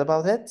because I read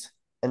about it,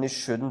 and you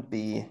shouldn't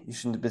be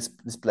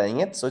displaying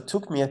it. So it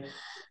took me,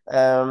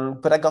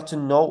 but I got to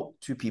know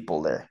two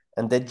people there,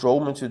 and they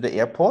drove me to the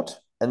airport.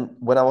 And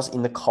when I was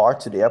in the car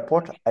to the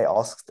airport, I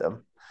asked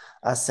them,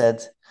 I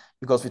said,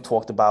 because we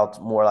talked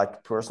about more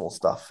like personal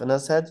stuff. And I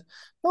said,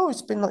 no,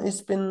 it's been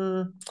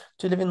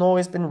to live in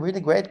Norway. It's been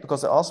really great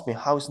because they asked me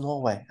how is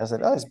Norway. I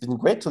said, oh, it's been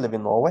great to live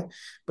in Norway,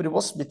 but it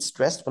was a bit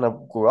stressed when I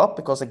grew up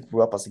because I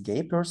grew up as a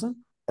gay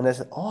person. And they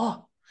said,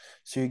 oh,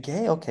 so you're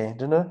gay, okay,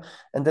 you know.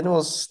 And then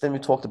we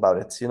talked about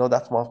it. You know,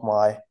 that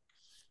was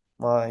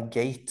my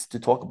gate to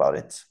talk about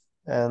it.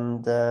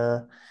 And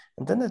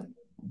then it,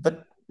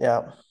 but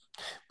yeah,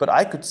 but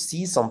I could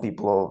see some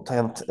people,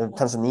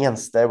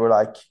 Tanzanians, they were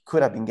like,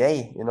 could have been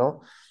gay, you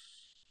know.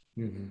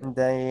 Mhm. And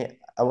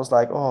I was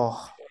like,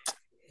 oh,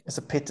 it's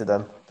a pity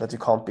then that you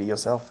can't be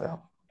yourself. Yeah.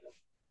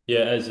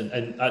 Yeah, it is,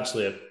 and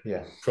actually, I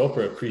Yeah.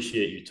 proper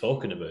appreciate you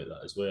talking about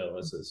that as well.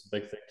 It's a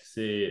big thing to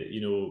say,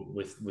 you know,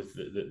 with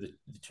the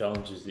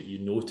challenges that you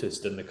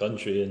noticed in the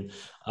country. And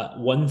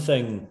one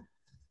thing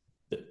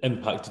that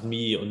impacted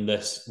me on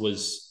this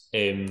was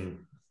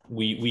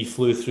we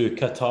flew through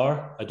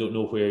Qatar. I don't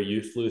know where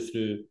you flew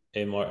through,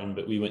 Martin,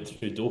 but we went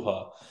through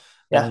Doha,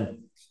 Yeah.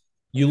 and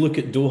you look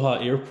at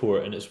Doha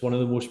Airport, and it's one of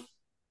the most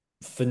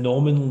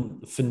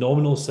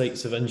phenomenal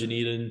sites of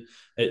engineering.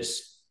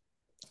 It's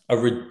a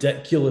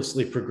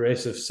ridiculously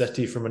progressive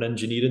city from an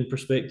engineering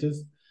perspective.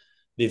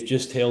 They've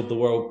just held the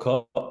World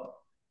Cup,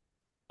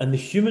 and the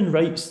human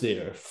rights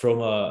there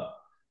from a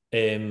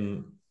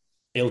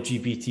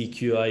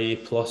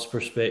LGBTQIA plus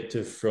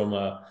perspective, from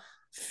a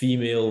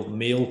female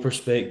male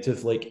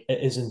perspective, like it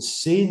is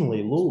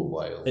insanely low.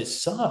 Wild. It's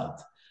sad,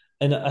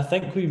 and I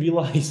think we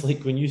realize,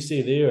 like when you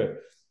say there,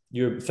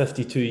 you're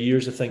 52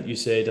 years. I think you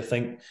said. I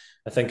think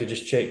I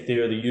just checked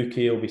there. The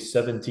UK will be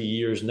 70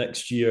 years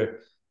next year.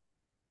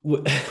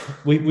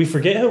 We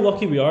forget how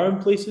lucky we are in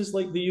places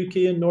like the UK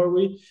and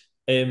Norway,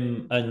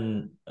 and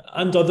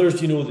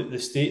others. You know, the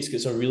states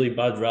gets a really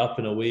bad rap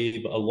in a way,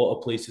 but a lot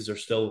of places are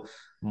still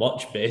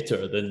much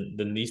better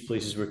than these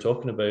places we're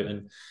talking about.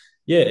 And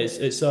yeah,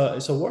 it's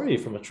a worry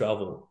from a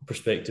travel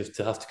perspective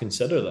to have to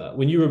consider that.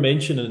 When you were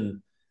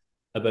mentioning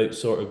about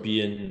sort of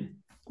being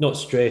not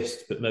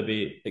stressed, but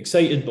maybe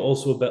excited, but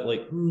also a bit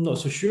like not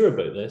so sure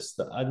about this,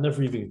 that I'd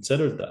never even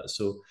considered that.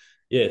 So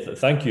yeah,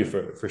 thank you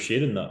for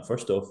sharing that.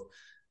 First off.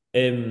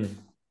 Um,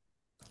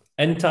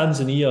 in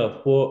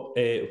Tanzania,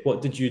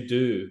 what did you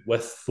do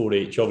with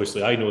 4-H?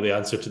 Obviously, I know the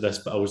answer to this,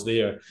 but I was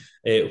there.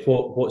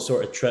 What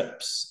sort of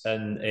trips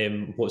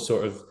and what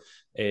sort of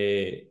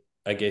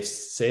I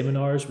guess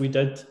seminars we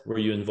did were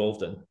you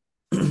involved in?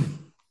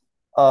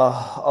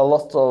 A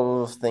lot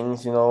of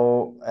things, you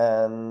know,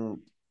 and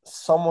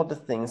some of the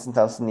things in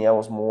Tanzania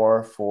was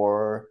more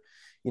for,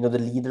 you know, the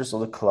leaders of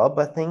the club,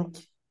 I think,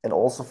 and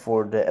also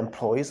for the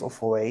employees of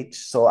 4-H.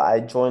 So I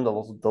joined a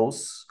lot of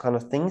those kind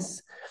of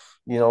things,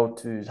 you know,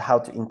 to how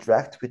to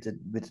interact with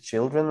the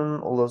children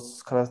and all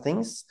those kind of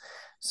things.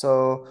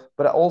 So,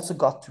 but I also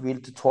got to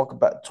really to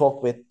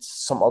talk with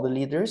some other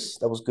leaders.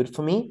 That was good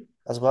for me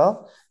as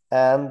well,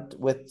 and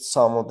with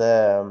some of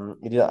the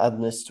you know,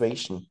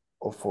 administration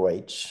of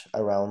 4-H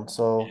around.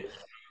 So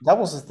that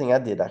was the thing I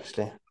did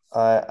actually.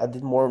 I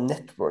did more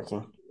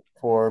networking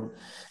for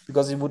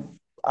because it would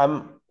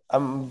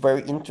I'm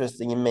very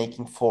interested in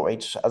making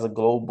 4-H as a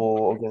global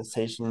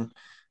organization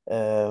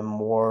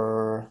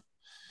more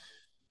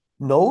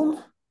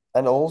known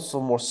and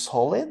also more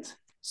solid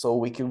so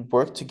we can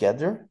work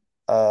together.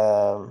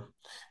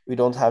 We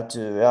don't have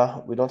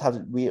to we don't have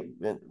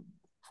to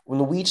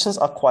Norwegians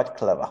are quite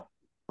clever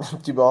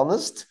to be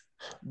honest,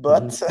 Mhm.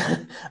 but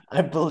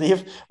I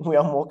believe we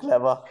are more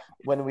clever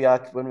when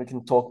we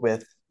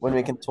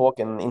can talk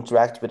and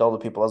interact with other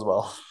people as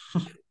well.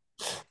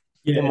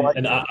 Yeah, In my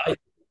and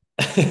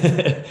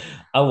case.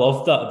 I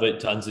love that about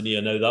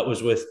Tanzania. Now that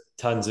was with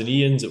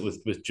Tanzanians, it was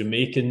with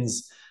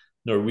Jamaicans,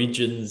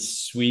 Norwegians,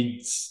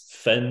 Swedes,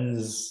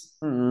 Finns,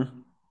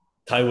 Mm.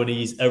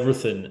 Taiwanese,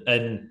 everything.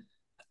 And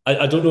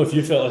I don't know if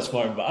you felt this,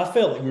 Martin, but I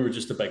felt like we were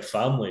just a big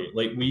family.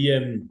 Like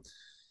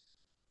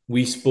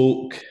we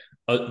spoke.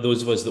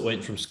 Those of us that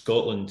went from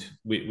Scotland,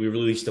 we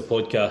released a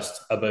podcast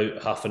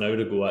about half an hour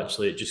ago.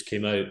 Actually, it just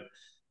came out,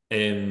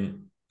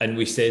 and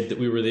we said that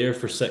we were there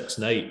for 6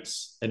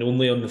 nights, and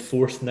only on the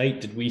fourth night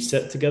did we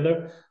sit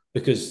together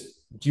because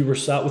you were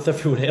sat with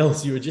everyone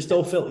else. You were just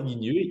all felt like you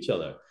knew each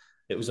other.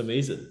 It was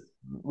amazing.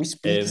 We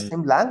speak the Um,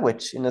 same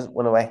language in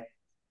a way.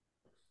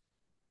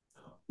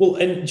 Well,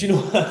 and do you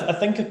know, I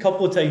think a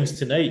couple of times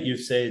tonight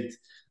you've said,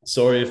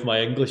 sorry if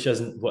my English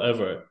isn't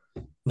whatever.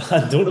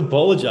 Man, don't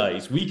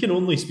apologize. We can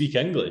only speak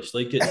English.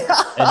 Like it,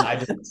 and I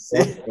don't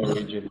speak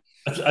Norwegian.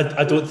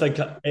 I don't think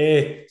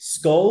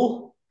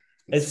skull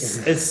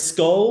is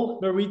skull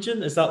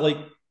Norwegian? Is that like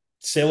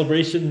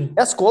celebration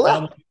Yeah, skål, ja.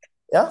 family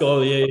Yeah,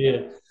 skull? Yeah, yeah.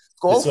 Yeah.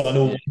 skål. So I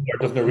know one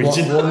word of One,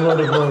 Norwegian. one word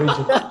of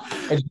Norwegian.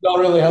 It's not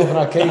really helping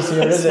our case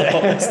here, is It's it?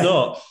 not. It's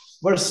not.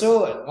 We're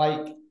so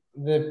like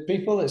the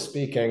people that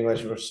speak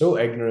English, we're so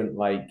ignorant,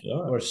 like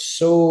Yeah. we're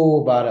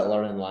so bad at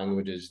learning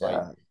languages. Like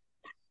Yeah.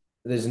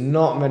 there's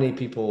not many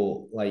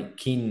people like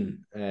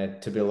keen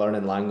to be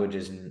learning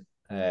languages in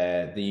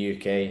the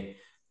UK.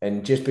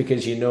 And just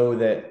because you know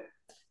that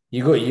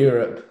you go to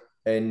Europe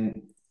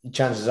and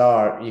chances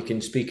are you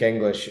can speak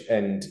English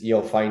and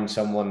you'll find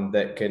someone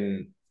that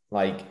can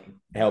like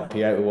help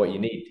you out with what you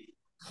need.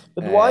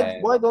 But Uh,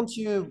 why don't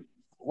you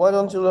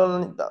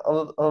learn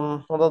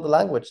another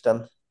language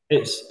then?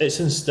 It's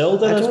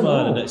instilled in I us, don't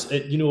man, and know. it's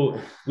you know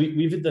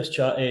we've had this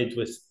chat, Ed,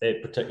 with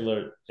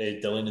particular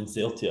Dylan and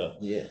Celtia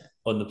Yeah,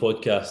 on the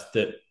podcast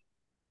that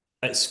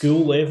at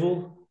school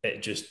level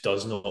it just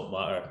does not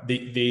matter.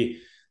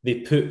 They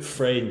put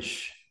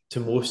French to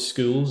most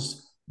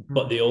schools,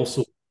 but Hmm. they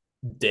also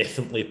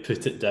definitely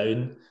put it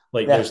down.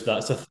 Like Yeah,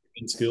 that's a thing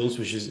in schools,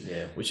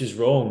 yeah, which is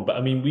wrong. But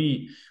I mean,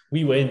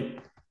 we went,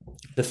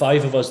 the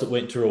five of us that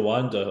went to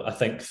Rwanda, I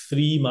think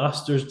three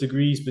master's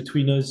degrees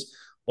between us,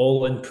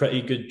 all in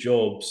pretty good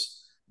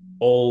jobs,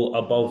 all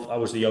above. I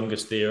was the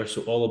youngest there,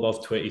 so all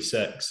above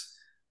 26.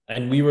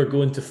 And we were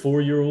going to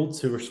 4 year olds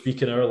who were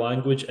speaking our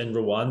language in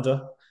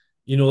Rwanda.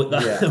 You know,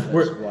 like yeah. that.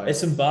 That's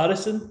It's wild.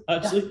 embarrassing, yeah.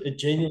 actually. It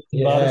genuinely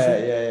Yeah,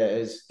 embarrassing. yeah, yeah.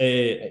 It is.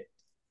 Uh,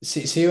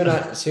 See when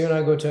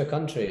I go to a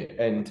country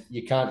and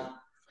you can't,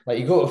 like,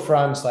 you go to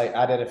France. Like,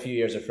 I did a few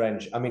years of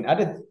French. I mean, I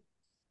did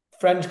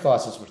French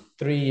classes for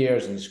 3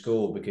 years in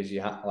school because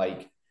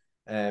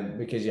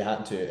because you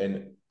had to,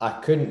 and I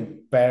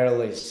couldn't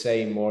barely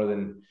say more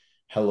than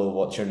 "hello,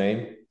 what's your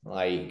name?"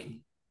 Like,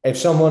 if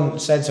someone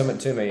said something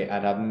to me,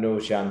 I'd have no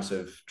chance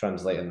of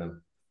translating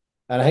them.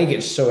 And I think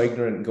it's so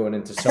ignorant going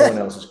into someone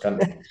else's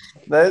country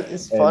That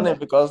is and funny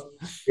because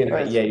being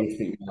like, it's "Yeah, you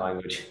speak my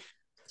language."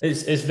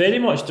 it's very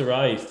much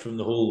derived from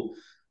the whole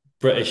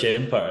British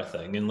Empire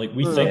thing, and like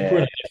we think we're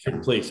Yeah, in a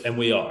different place, and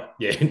we are.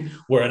 Yeah,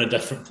 we're in a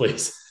different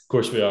place. Of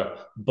course, we are,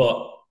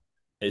 but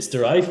it's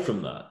derived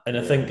from that, and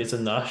I think yeah, it's a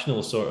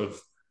national sort of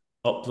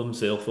up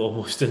themselves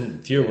almost,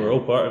 and here we're yeah.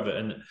 all part of it,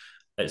 and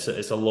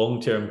it's a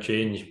long term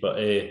change. But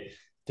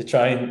to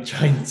try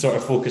and sort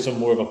of focus on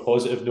more of a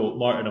positive note,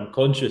 Martin, I'm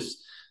conscious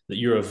that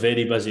you're a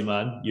very busy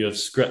man. You have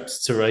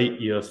scripts to write,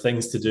 you have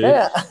things to do,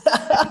 yeah.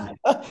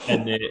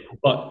 and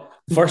but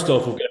first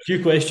off, we've got a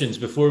few questions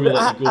before we But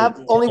let you I go. have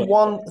only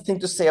one thing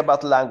to say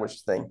about the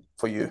language thing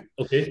for you.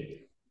 Okay.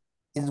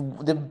 Is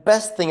the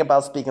best thing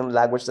about speaking a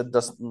language that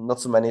does not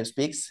so many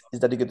speaks is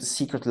that you get the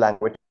secret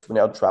language when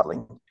you're out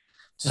traveling.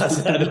 To That's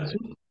speak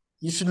Norwegian,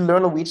 you should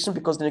learn Norwegian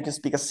because then you can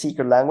speak a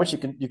secret language.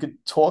 You can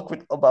talk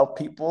with about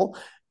people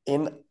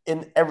in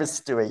every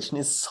situation.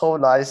 It's so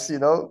nice,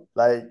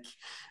 like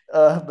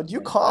but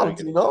you Very can't,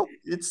 good.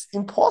 it's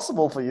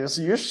impossible for you.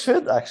 So you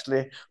should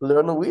actually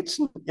learn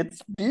Norwegian.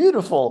 It's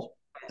beautiful.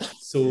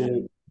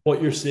 So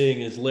what you're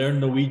saying is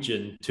learn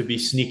Norwegian to be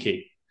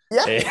sneaky.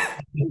 Yeah, Eh,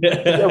 to be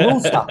a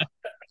rooster.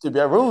 To be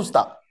a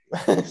rooster.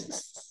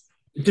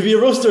 to be a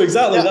roaster,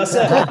 exactly. Yeah. That's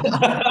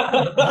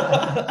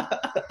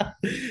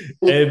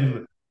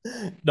it.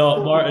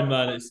 No, Martin,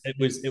 man,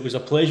 it was a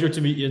pleasure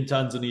to meet you in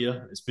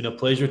Tanzania. It's been a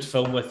pleasure to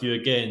film with you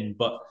again,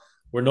 but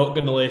we're not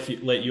going to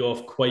let you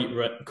off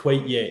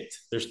quite yet.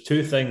 There's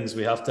two things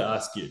we have to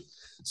ask you.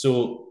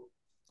 So,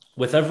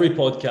 with every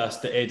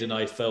podcast that Ed and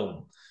I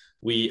film,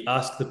 we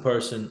ask the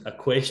person a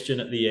question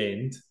at the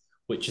end,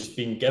 which has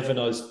been given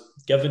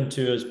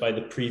to us by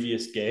the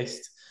previous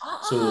guest.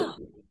 So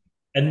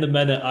in a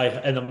minute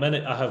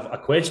I have a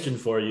question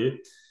for you,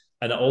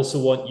 and I also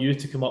want you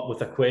to come up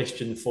with a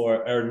question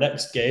for our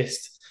next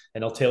guest,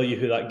 and I'll tell you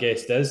who that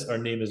guest is. Her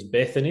name is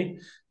Bethany.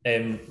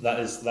 That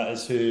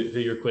is who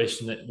your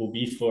question it will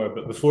be for.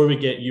 But before we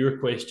get your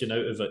question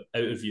out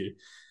of you,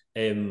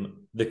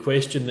 the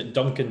question that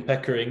Duncan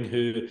Pickering,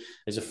 who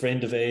is a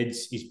friend of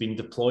Ed's, he's been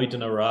deployed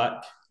in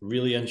Iraq.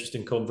 Really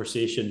interesting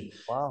conversation.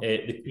 Wow.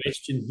 The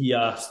question he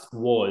asked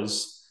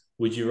was,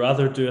 would you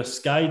rather do a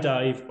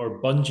skydive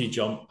or bungee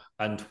jump,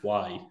 and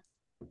why?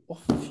 Å,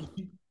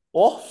 fy.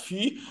 Å,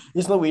 fy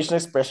is Norwegian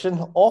expression.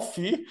 Å,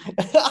 fy.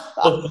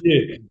 Up to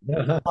you.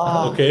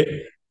 Ah,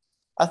 Okay.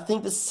 I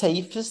think the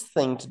safest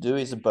thing to do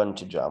is a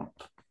bungee jump.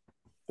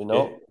 You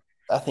know, Okay.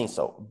 I think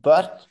so.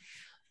 But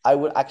I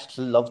would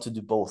actually love to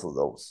do both of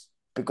those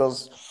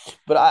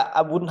but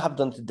I wouldn't have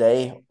done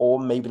today or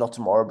maybe not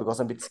tomorrow because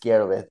I'm a bit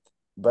scared of it.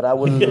 But I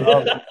would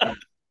love,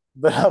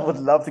 but I would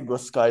love to go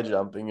sky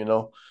jumping.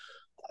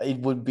 It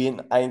would be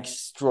an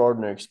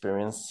extraordinary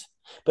experience.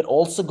 But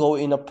also go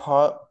in a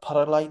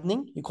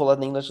paragliding. You call that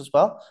in English as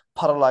well,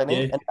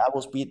 paragliding, Yeah. and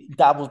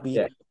that would be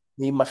Yeah,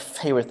 maybe my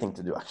favorite thing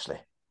to do actually.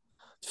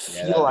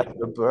 yeah, Feel that'd like be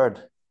a cool.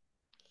 bird.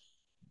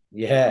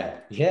 Yeah,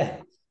 yeah.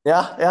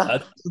 Yeah, yeah.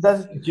 That, So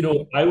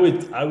that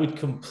I would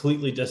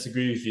completely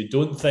disagree with you.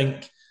 Don't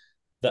think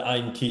that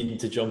I'm keen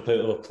to jump out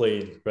of a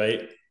plane,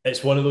 right?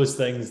 It's one of those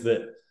things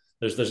that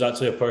there's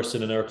actually a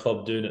person in our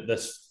club doing it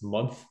this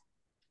month.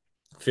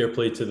 Fair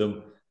play to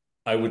them.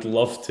 I would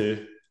love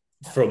to,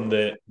 from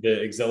the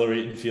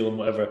exhilarating feeling,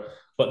 whatever.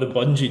 But the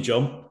bungee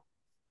jump,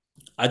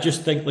 I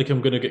just think like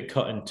I'm gonna get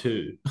cut in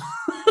two.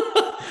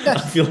 I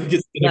feel like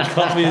it's gonna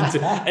cut me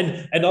into,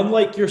 and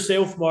unlike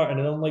yourself, Martin,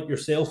 and unlike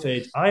yourself,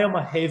 Ed, I am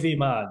a heavy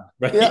man,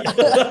 yeah.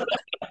 right?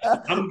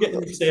 I'm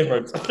getting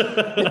severed. This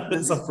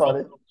It's a is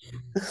funny. problem.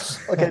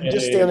 Okay,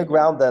 just stay on the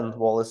ground then,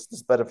 Wallace.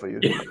 It's better for you.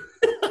 Yeah,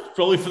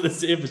 probably for the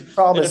safest.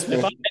 Promise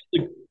If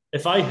me.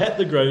 if I hit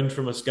the ground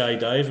from a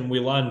skydive and we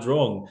land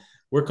wrong,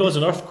 we're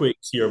causing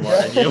earthquakes here, Yeah.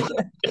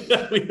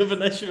 Martin. We have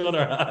an issue on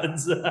our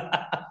hands.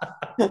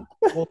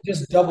 We'll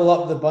just double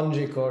up the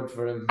bungee cord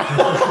for him.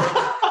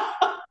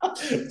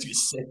 To be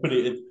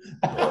separated.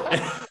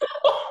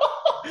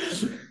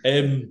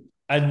 And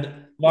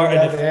Martin,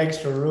 Yeah, the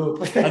extra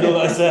rope. I know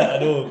that's it. I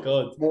know,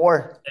 God.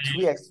 More,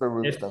 3 extra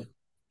roofs If, then.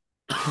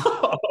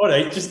 all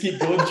right, just keep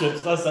going,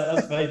 Chips. That's it.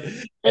 That's fine.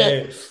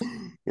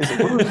 It's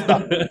a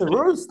rooster. It's a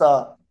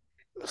rooster.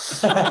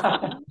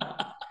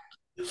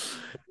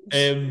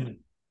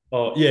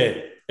 Oh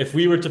yeah. If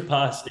we were to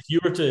pass, if you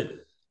were to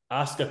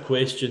ask a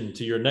question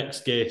to your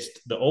next guest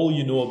that all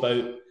you know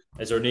about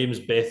is her name's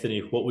Bethany,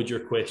 what would your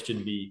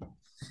question be?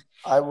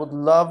 I would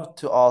love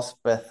to ask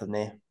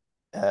Bethany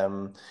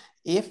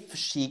if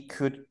she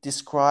could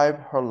describe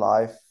her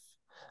life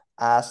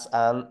as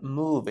a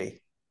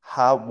movie.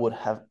 How would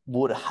had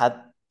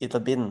it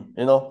have been?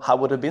 You know, how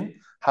would it have been?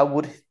 How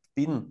would it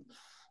been?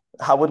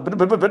 How would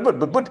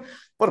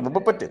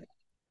it?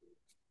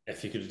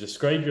 If you could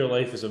describe your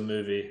life as a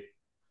movie,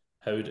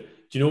 how would do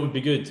you know what would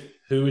be good?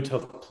 Who would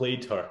have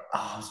played her?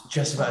 I was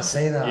just about to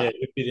say Yeah, that. it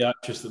would be the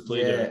actress that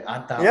played Yeah, her.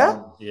 add that Yeah,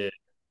 one. Yeah,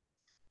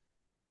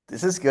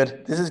 this is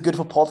good. This is good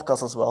for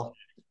podcast as well.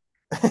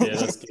 yeah,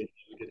 that's good.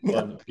 Good Yeah.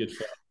 fun. Good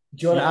fun.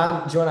 Do you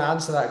want to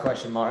answer that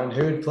question, Martin?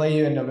 Who would play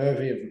you in the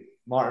movie of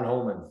Martin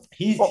Holmen?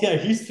 He's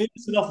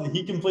famous enough that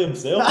he can play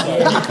himself.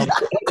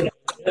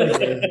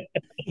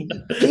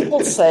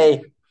 People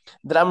say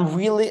that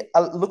I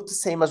look the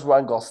same as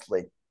Ryan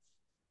Gosling.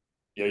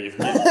 Yeah,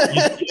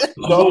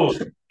 No,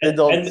 they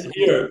don't. And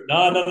here,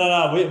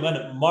 no. Wait a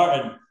minute,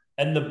 Martin.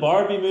 In the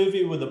Barbie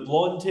movie with the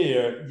blonde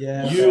hair,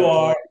 Yeah, you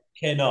are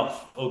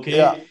enough. Yeah,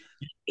 Okay.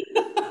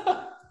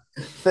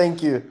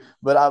 thank you.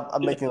 But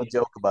I'm making a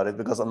joke about it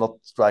because I'm not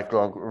like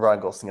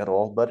Ryan Gosling at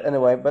all. But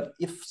anyway, but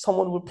if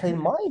someone would play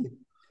my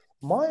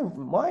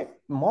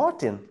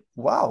Martin,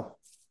 wow,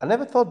 I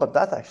never thought about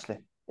that actually.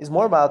 It's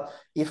more about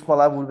if my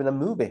life would have been a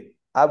movie,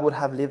 I would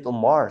have lived on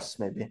Mars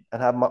maybe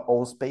and have my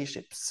own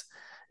spaceships,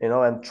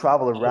 and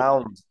travel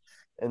around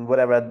and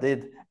whatever I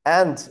did.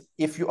 And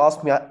if you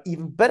ask me an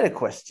even better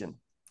question,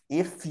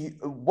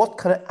 what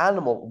kind of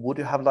animal would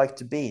you have liked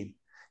to be?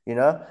 You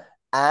know,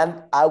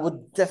 and I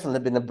would definitely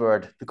have been a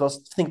bird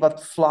because think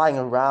about flying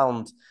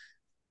around.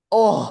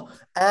 Oh,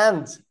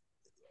 and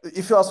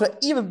if you ask me an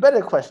even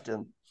better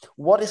question,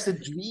 what is the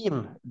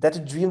dream that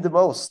you dream the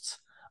most?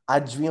 I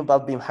dream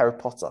about being Harry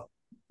Potter.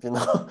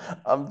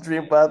 I'm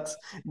dreaming about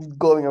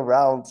going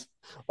around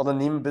on a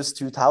Nimbus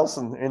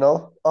 2000.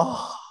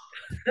 Oh,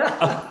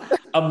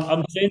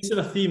 I'm sensing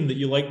a theme that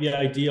you like the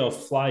idea of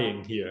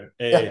flying here.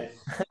 yeah,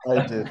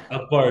 I do.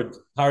 A bird,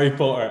 Harry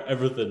Potter,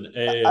 everything.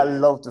 I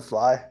love to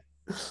fly.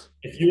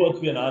 If you want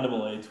to be an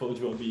animal, Ed, what would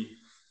you want to be?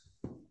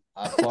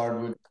 A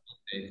bird would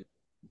be,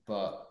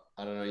 but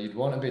I don't know. You'd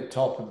want to be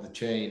top of the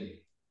chain.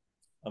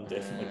 I'm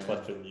definitely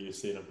clipping you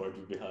saying a bird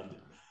would be handy.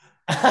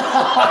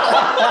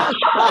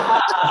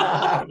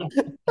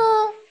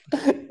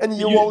 And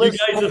you Wallace,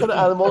 what kind of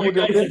animal would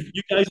you be?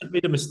 You guys have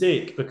made a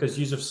mistake because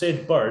you have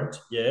said bird,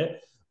 yeah,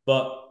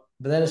 but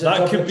then it's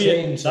that could be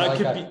chain, that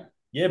could be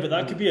yeah, but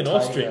that could be an tiger.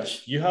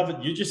 ostrich. You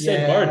haven't. You just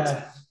said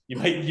bird. You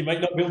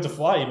might not be able to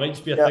fly. You might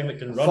just be a thing that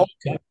can run.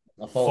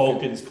 A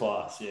Falcon's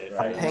class, yeah.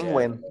 A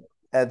penguin.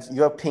 And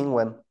you're a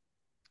penguin.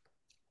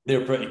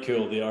 They're pretty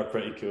cool. They are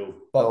pretty cool.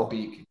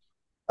 Buckbeak.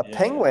 A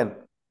penguin.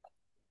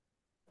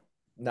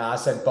 Nah, I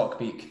said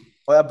buckbeak.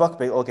 Oh, yeah,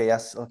 buckbeak. Okay,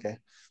 yes. Okay,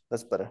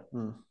 that's better.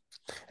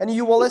 And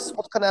you, Wallace,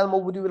 what kind of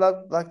animal would you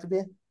like to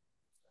be?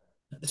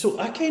 So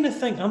I kind of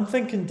think I'm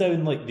thinking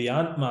down like the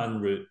Ant-Man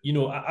route.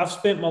 I've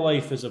spent my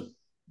life as a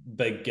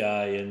big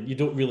guy, and you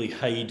don't really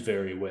hide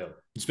very well,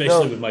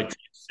 especially with my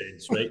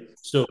sense, right?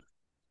 So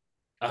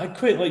I'd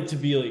quite like to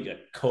be like a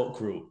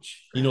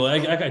cockroach.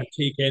 I can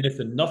take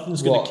anything.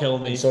 Nothing's going to kill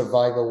me.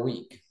 Survive a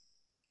week.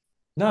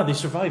 Nah, they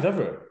survive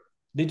ever.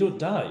 They don't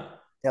die.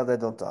 Yeah, they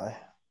don't die.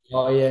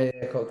 Oh yeah,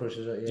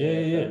 cockroaches.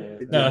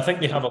 Yeah. No, I think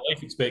they have a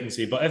life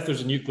expectancy, but if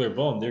there's a nuclear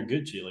bomb, they're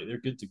good. They're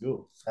good to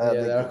go. Yeah,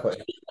 they are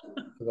quite.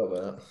 Forgot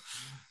about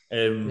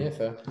that. Yeah,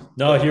 fair.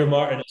 No, here,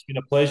 Martin, it's been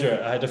a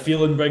pleasure. I had a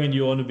feeling bringing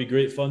you on would be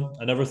great fun.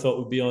 I never thought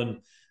we'd be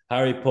on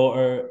Harry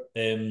Potter,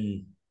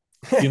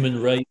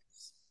 human rights,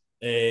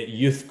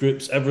 youth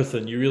groups,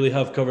 everything. You really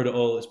have covered it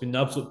all. It's been an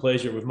absolute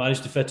pleasure. We've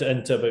managed to fit it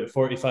into about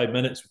 45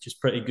 minutes, which is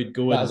pretty good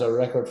going. That is a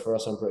record for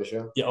us, I'm pretty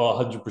sure. Yeah,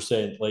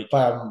 100%. Like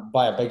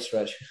by a big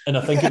stretch. And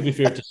I think it'd be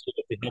fair to say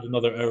if we had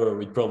another hour,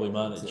 we'd probably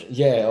manage.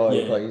 Yeah,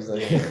 quite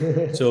easily.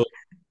 Yeah. So,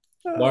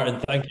 Martin,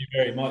 thank you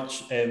very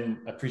much.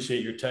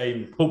 Appreciate your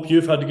time. Hope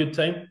you've had a good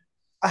time.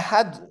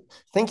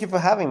 Thank you for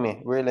having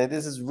me. Really,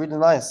 this is really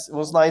nice. It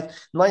was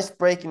nice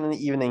break in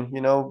the evening.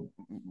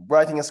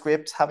 Writing a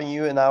script, having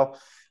you, and now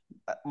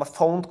my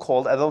phone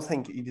called. I don't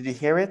think did you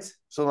hear it?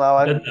 So now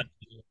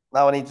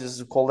I need to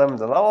just call them and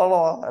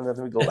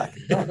then we go back.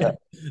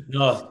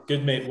 No,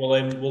 good mate. Well,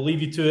 we'll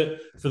leave you to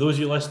it. For those of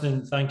you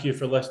listening, thank you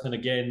for listening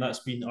again. That's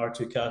been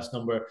R2Kast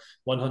number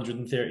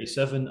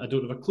 137. I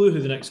don't have a clue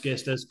who the next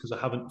guest is because I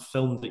haven't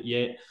filmed it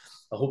yet.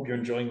 I hope you're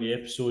enjoying the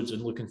episodes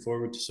and looking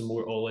forward to some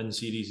more All In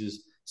series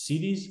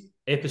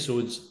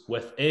episodes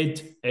with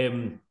Ed.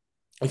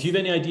 If you have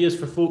any ideas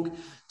for folk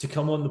to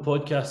come on the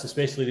podcast,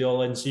 especially the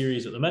All In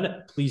series at the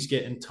minute, please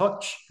get in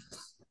touch.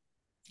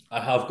 I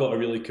have got a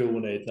really cool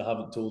one, Ed, and I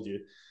haven't told you.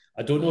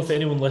 I don't know if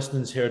anyone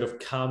listening's heard of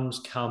Cams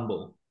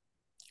Campbell.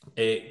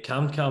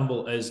 Cam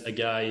Campbell is a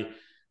guy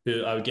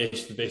who I would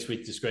guess the best way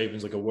to describe him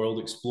is like a world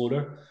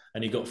explorer,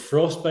 and he got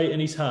frostbite in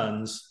his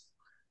hands,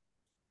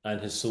 and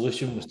his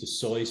solution was to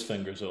saw his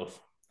fingers off.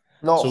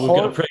 No, So we've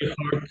got a pretty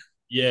hard,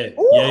 yeah,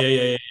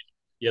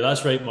 yeah.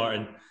 That's right,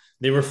 Martin.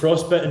 They were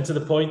frostbitten to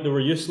the point they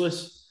were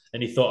useless,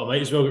 and he thought I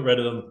might as well get rid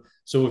of them.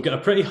 So we've got a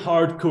pretty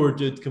hardcore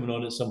dude coming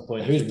on at some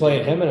point. Who's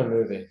playing him in a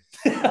movie?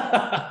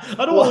 I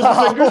don't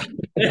want his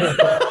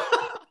fingers.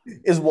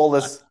 Is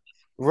Wallace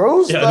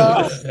Rooster?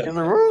 Yeah, Is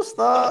a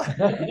rooster?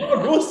 I'm not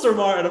a roaster,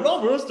 Martin. I'm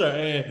not a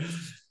roaster.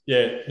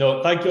 Yeah,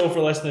 no, thank you all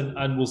for listening,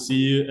 and we'll see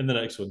you in the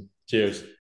next one. Cheers.